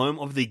is the home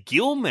of the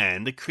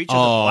Gillman, the creature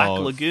of the Black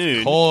Lagoon.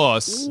 Of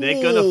course.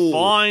 They're going to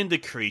find the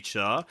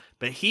creature,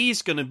 but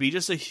he's going to be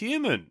just a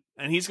human.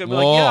 And he's going to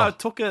be like, yeah, I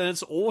took it and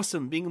it's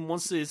awesome. Being a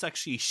monster is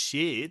actually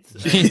shit.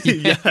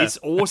 It's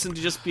awesome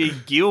to just be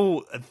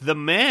the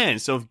man.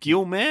 So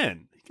Gil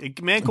Man. A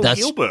man called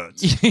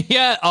Gilbert.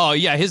 Yeah. Oh,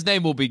 yeah. His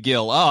name will be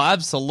Gil. Oh,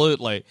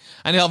 absolutely.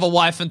 And he'll have a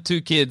wife and 2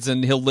 kids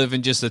and he'll live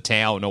in just a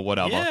town or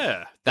whatever.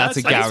 Yeah. That's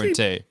a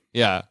guarantee.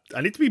 Yeah.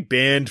 I need to be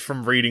banned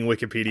from reading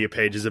Wikipedia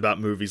pages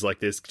about movies like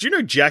this. Did you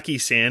know Jackie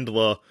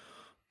Sandler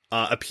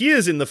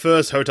appears in the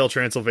first Hotel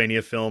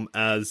Transylvania film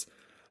as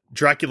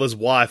Dracula's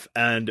wife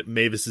and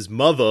Mavis's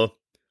mother,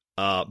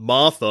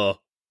 Martha?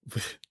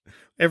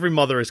 Every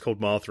mother is called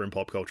Martha in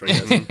pop culture, I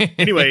guess.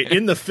 Anyway,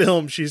 in the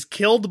film, she's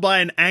killed by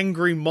an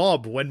angry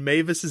mob when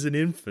Mavis is an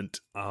infant.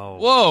 Oh,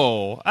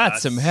 whoa,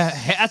 that's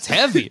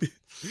heavy.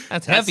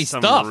 That's heavy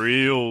some stuff.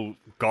 Real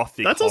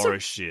gothic horror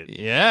shit.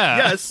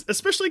 Yeah. Yes,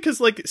 especially because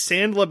like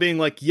Sandler being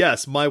like,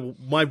 yes, my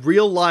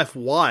real life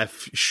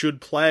wife should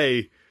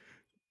play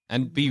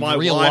and be my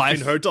real wife life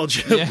in Hotel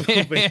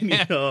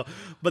Transylvania,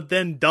 but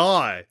then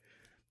die.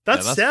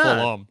 That's sad.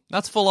 Full on.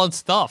 That's full on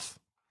stuff.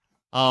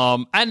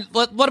 And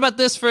what about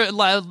this for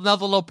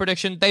another little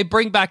prediction? They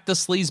bring back the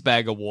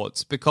Sleazebag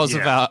Awards because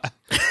of our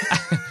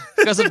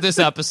because of this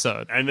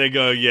episode. And they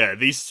go, yeah,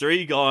 these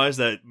 3 guys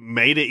that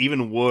made it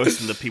even worse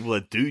than the people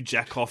that do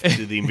jack off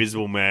to the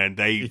Invisible Man.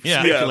 They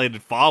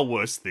speculated far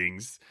worse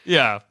things.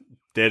 Yeah.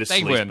 They're the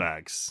They win.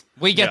 sleazebags.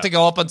 We get to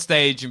go up on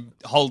stage and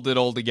hold it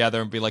all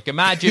together and be like,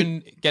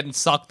 imagine getting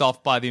sucked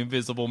off by the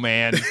Invisible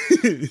Man.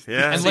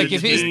 Yeah, And like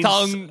if his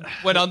tongue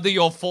went under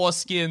your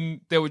foreskin,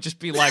 there would just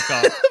be like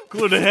a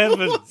good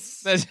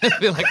heavens. there'd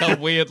just be like a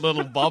weird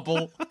little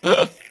bubble.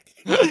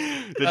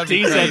 The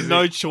teens had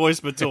no choice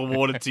but to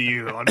award it to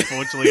you,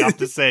 unfortunately,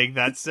 after saying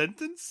that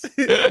sentence.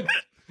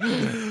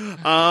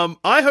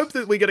 I hope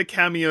that we get a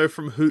cameo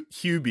from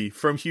Hubie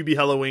from Hubie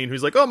Halloween,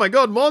 who's like, "Oh my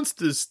god,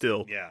 monsters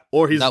still!" Yeah,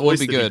 or his that voice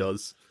would be that good. he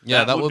does.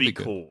 Yeah, that would be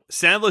good. cool.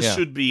 Sandler Yeah.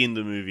 should be in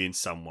the movie in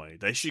some way.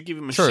 They should give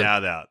him a True.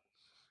 shout out.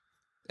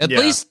 At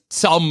least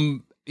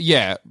some,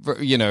 they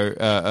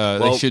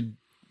should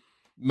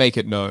make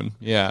it known.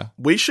 Yeah.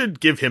 We should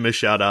give him a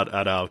shout out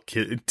at our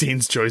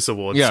Teen's Choice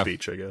Awards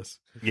speech, I guess.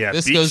 Yeah,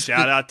 This big goes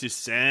shout to- out to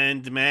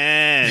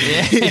Sandman.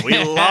 Yeah.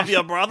 We love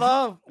you,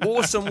 brother.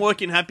 Awesome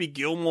work in Happy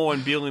Gilmore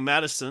and Billy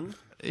Madison.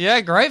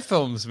 Yeah, great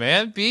films,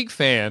 man. Big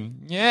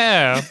fan.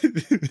 Yeah.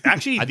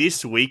 Actually,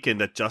 this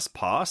weekend that just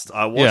passed,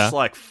 I watched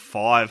like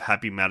 5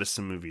 Happy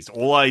Madison movies.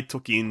 All I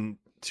took in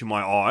to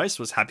my eyes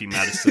was Happy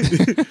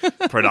Madison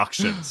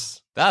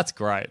Productions. That's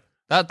great.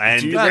 And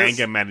that's-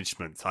 Anger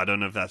Management. I don't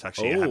know if that's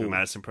actually a Happy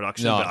Madison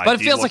production. No, but I but it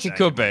did feels watch like it Anger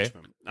could be.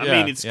 Management. I Yeah,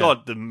 mean, it's yeah.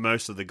 got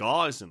most of the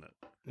guys in it.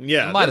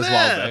 Yeah, might they're as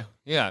well there.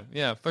 be.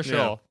 Yeah, for sure.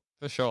 Yeah.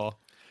 For sure.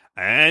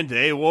 And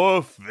they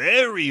were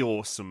very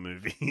awesome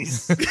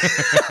movies.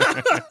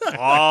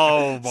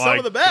 Oh my Some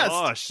of the best.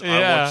 gosh. I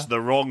Yeah. watched The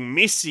Wrong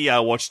Missy, I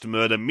watched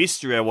Murder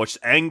Mystery, I watched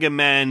Anger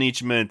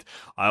Management,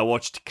 I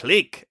watched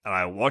Click, and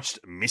I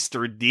watched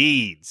Mr.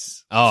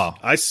 Deeds. Oh.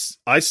 I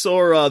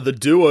saw The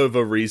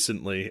Do-Over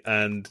recently,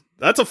 and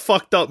that's a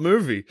fucked up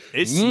movie.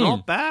 It's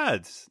not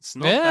bad. It's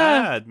not Yeah.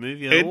 bad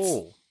movie at It's-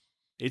 all.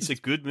 It's a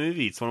good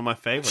movie. It's one of my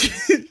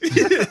favorites.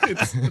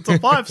 it's a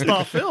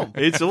 5-star film.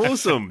 It's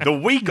awesome. The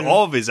week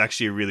of is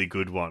actually a really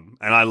good one.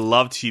 And I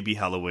loved Hubie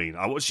Halloween.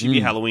 I watched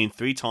Hubie Halloween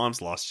 3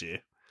 times last year.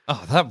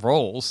 Oh, that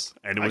rolls.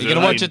 And it Are was you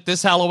going to early- watch it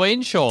this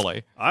Halloween,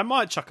 surely? I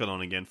might chuck it on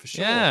again for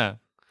sure. Yeah.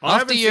 I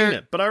haven't seen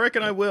it, but I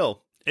reckon I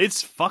will.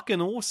 It's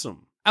fucking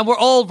awesome. And we're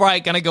all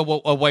going to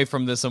go away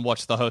from this and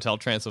watch the Hotel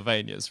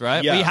Transylvanias,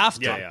 right? Yeah, we have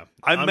to. Yeah.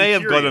 I may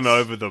have gotten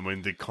over them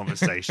in the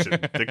conversation.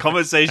 The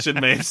conversation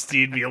may have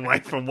steered me away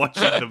from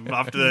watching them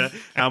after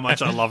how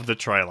much I loved the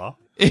trailer.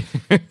 Yeah,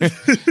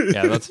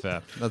 that's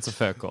fair. That's a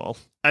fair call.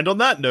 And on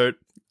that note,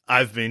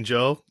 I've been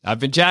Joel. I've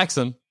been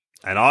Jackson.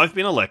 And I've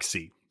been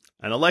Alexi.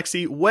 And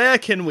Alexi, where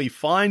can we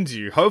find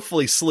you?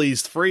 Hopefully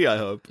sleazed free, I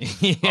hope.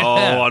 Yeah.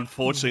 Oh,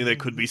 unfortunately, there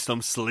could be some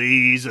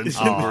sleaze and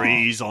some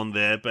breeze on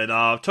there. But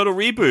Total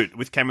Reboot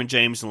with Cameron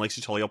James and Lexi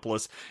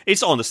Toliopoulos.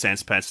 It's on the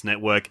Sans Pants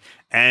Network.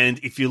 And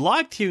if you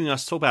liked hearing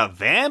us talk about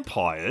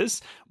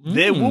vampires,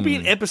 there will be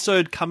an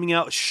episode coming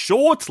out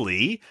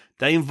shortly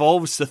that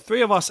involves the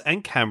 3 of us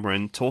and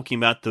Cameron talking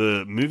about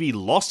the movie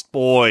Lost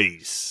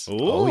Boys.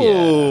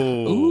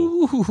 Oh,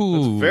 Ooh.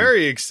 That's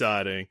very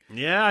exciting.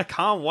 Yeah, I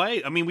can't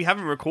wait. I mean, we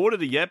haven't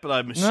recorded it yet, but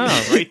I'm assuming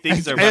great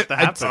things are about to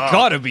It's happen.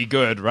 got to be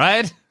good,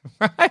 right?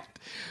 Right?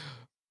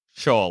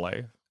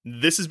 Surely.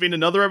 This has been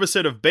another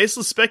episode of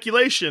Baseless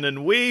Speculation,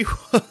 and we,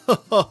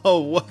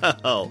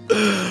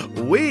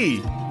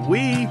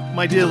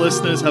 my dear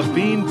listeners, have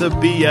been the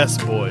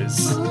BS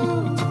Boys.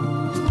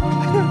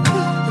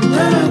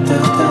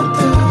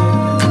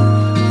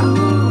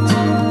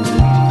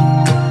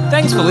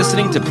 Thanks for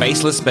listening to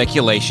Baseless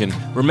Speculation.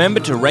 Remember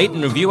to rate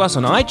and review us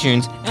on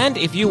iTunes, and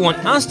if you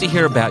want us to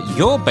hear about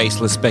your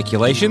baseless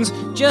speculations,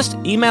 just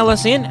email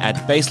us in at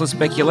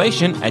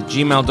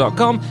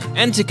baselessspeculation@gmail.com,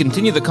 and to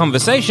continue the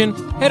conversation,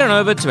 head on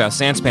over to our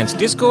Sans Pants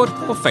Discord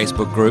or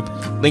Facebook group.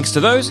 Links to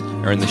those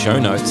are in the show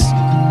notes.